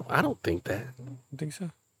 No, I don't think that. You think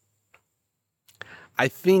so? I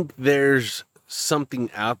think there's something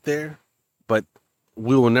out there, but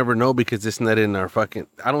we will never know because it's not in our fucking.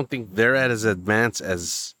 I don't think they're as advanced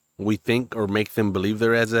as we think or make them believe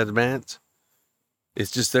they're as advanced.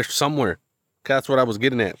 It's just they're somewhere. That's what I was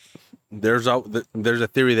getting at. There's a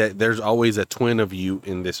theory that there's always a twin of you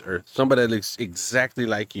in this earth. Somebody that looks exactly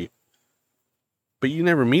like you. But you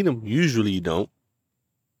never meet them. Usually you don't.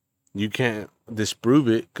 You can't disprove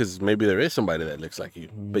it because maybe there is somebody that looks like you.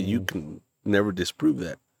 But you can never disprove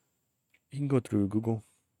that. You can go through Google.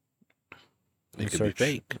 It and could be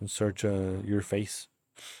fake. And search your face.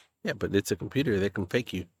 Yeah, but it's a computer. They can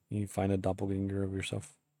fake you. You find a doppelganger of yourself.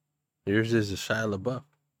 Yours is a Shia LaBeouf.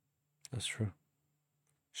 That's true.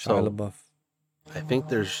 So- Shia LaBeouf.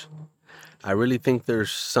 I really think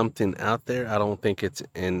there's something out there. I don't think it's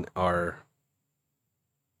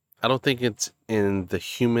in the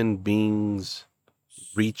human being's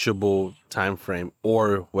reachable time frame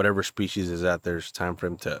or whatever species is out there's time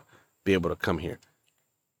frame to be able to come here.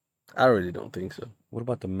 I really don't think so. What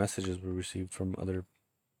about the messages we received from other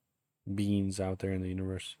beings out there in the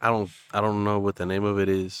universe? I don't know what the name of it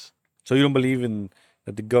is. So you don't believe in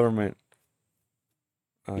that the government?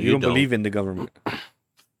 You You don't don't. believe in the government?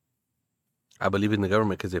 I believe in the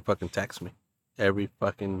government because they fucking tax me every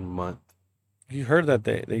fucking month. You heard that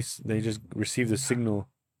they just received a signal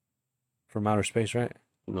from outer space, right?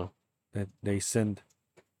 No. That they send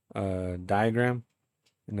a diagram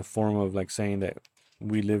in the form of like saying that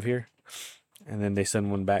we live here, and then they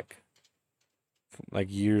send one back like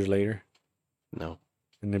years later, No.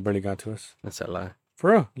 and they barely got to us. That's a lie.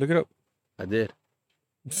 For real, look it up. I did.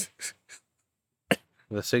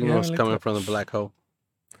 The signal is looked coming up. from the black hole.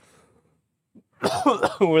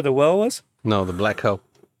 Where the well was? No, the black hole.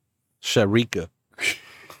 Sharika.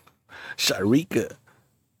 Sharika.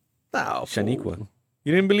 Oh, Shaniqua.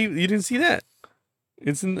 You didn't see that?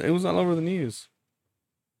 It was all over the news.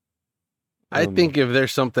 I think if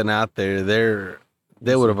there's something out there,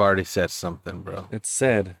 they would have already said something, bro. It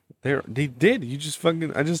said they did.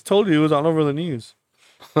 I just told you it was all over the news.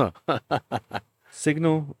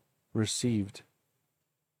 Signal received.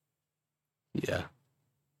 Yeah.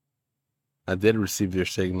 I did receive your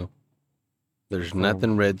signal. There's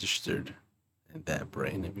nothing registered in that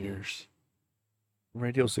brain of yours.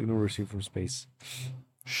 Radio signal received from space.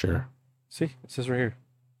 Sure. See, it says right here.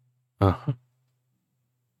 Uh-huh.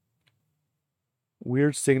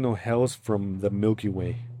 Weird signal hails from the Milky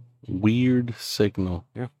Way. Weird signal.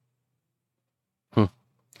 Yeah.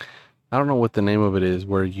 I don't know what the name of it is,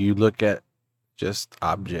 where you look at just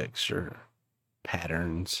objects or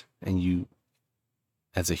patterns and you,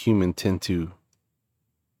 as a human, tend to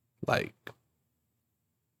like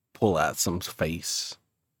pull out some face.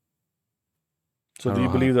 So I do don't you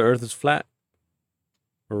know believe the Earth is flat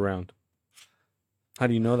or round? How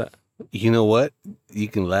do you know that? You know what? You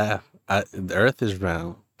can laugh. The earth is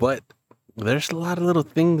round, but there's a lot of little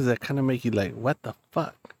things that kind of make you like, what the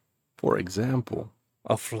fuck? For example,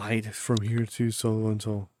 A flight from here to so and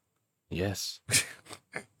so. yes.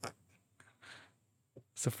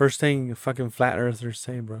 It's the first thing fucking flat earthers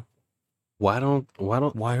say, bro. Why don't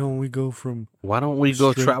Why don't we go from we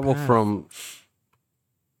go Straight travel path. from,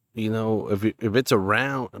 if it's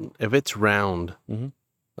round, Mhm.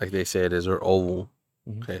 like they say it is, or oval,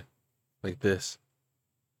 Mhm. okay, like this.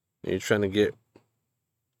 And you're trying to get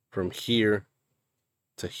from here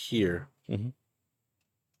to here. Why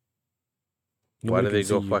Nobody do they can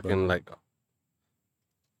go see you, fucking bro.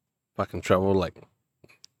 fucking travel like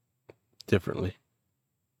differently?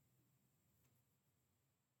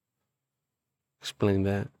 Explain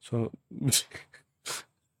that. So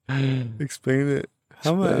explain it.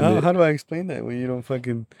 Explain How do I explain that when you don't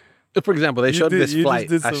fucking For example, they You showed did- this you just flight.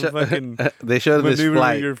 did some fucking They showed this maneuver with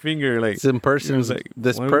flight. your finger like Some person's like,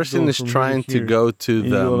 this why don't we person go is from here trying to here? go to and you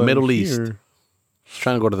the go like Middle East. here.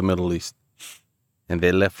 Trying to go to the Middle East, and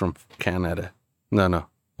they left from Canada. No,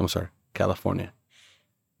 I'm sorry, California.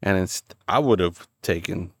 And I would have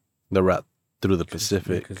taken the route through the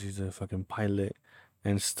Pacific. because he's a fucking pilot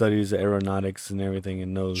and studies aeronautics and everything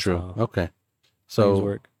and knows True. how Okay. things So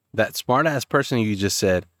work. that smart ass person you just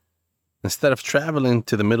said, instead of traveling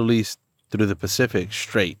to the Middle East through the Pacific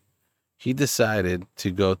straight, he decided to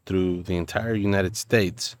go through the entire United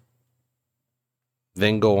States,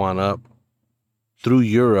 then go on up through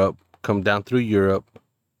Europe, come down through Europe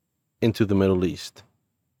into the Middle East,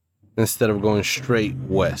 instead of going straight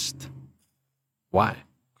west. Why?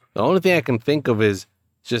 The only thing I can think of is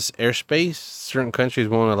just airspace. Certain countries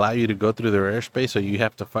won't allow you to go through their airspace, so you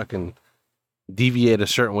have to fucking deviate a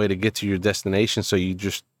certain way to get to your destination, so you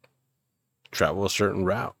just travel a certain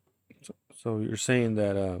route. So you're saying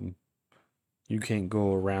that you can't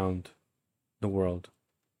go around the world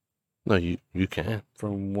No, you can.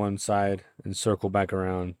 from one side and circle back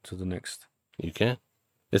around to the next. You can.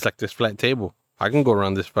 It's like this flat table. I can go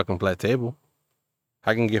around this fucking flat table.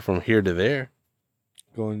 I can get from here to there.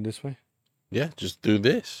 Going this way? Yeah, just do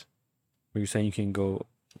this. Or you're saying you can go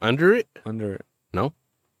Under it? under it? No.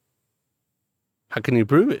 How can you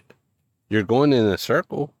prove it? You're going in a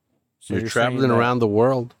circle. So you're saying traveling that- around the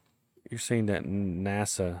world. You're saying that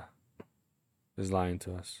NASA is lying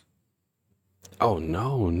to us. Oh,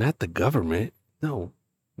 no, not the government. No.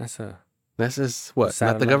 NASA. That's just what? Not the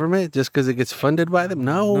satellite. government? Just because it gets funded by them?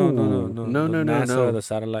 No. No. No, The NASA, the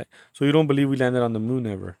satellite. So you don't believe we landed on the moon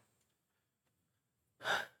ever?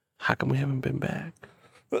 How come we haven't been back?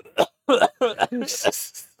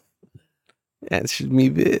 Answer me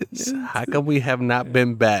this. How come we have not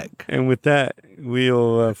been back? And with that,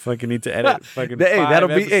 we'll fucking need to edit fucking Hey, 5 that'll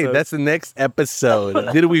be episodes. that's the next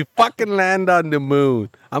episode. Did we fucking land on the moon?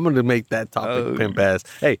 I'm gonna make that topic Oh. pimp ass.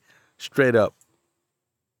 Hey, straight up.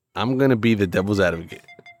 I'm gonna be the devil's advocate.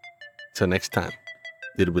 Till next time.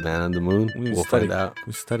 Did we land on the moon? We We'll study. find out.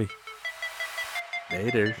 We study.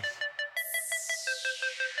 Later.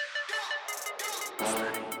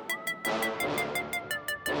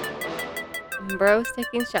 Bros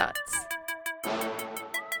taking shots.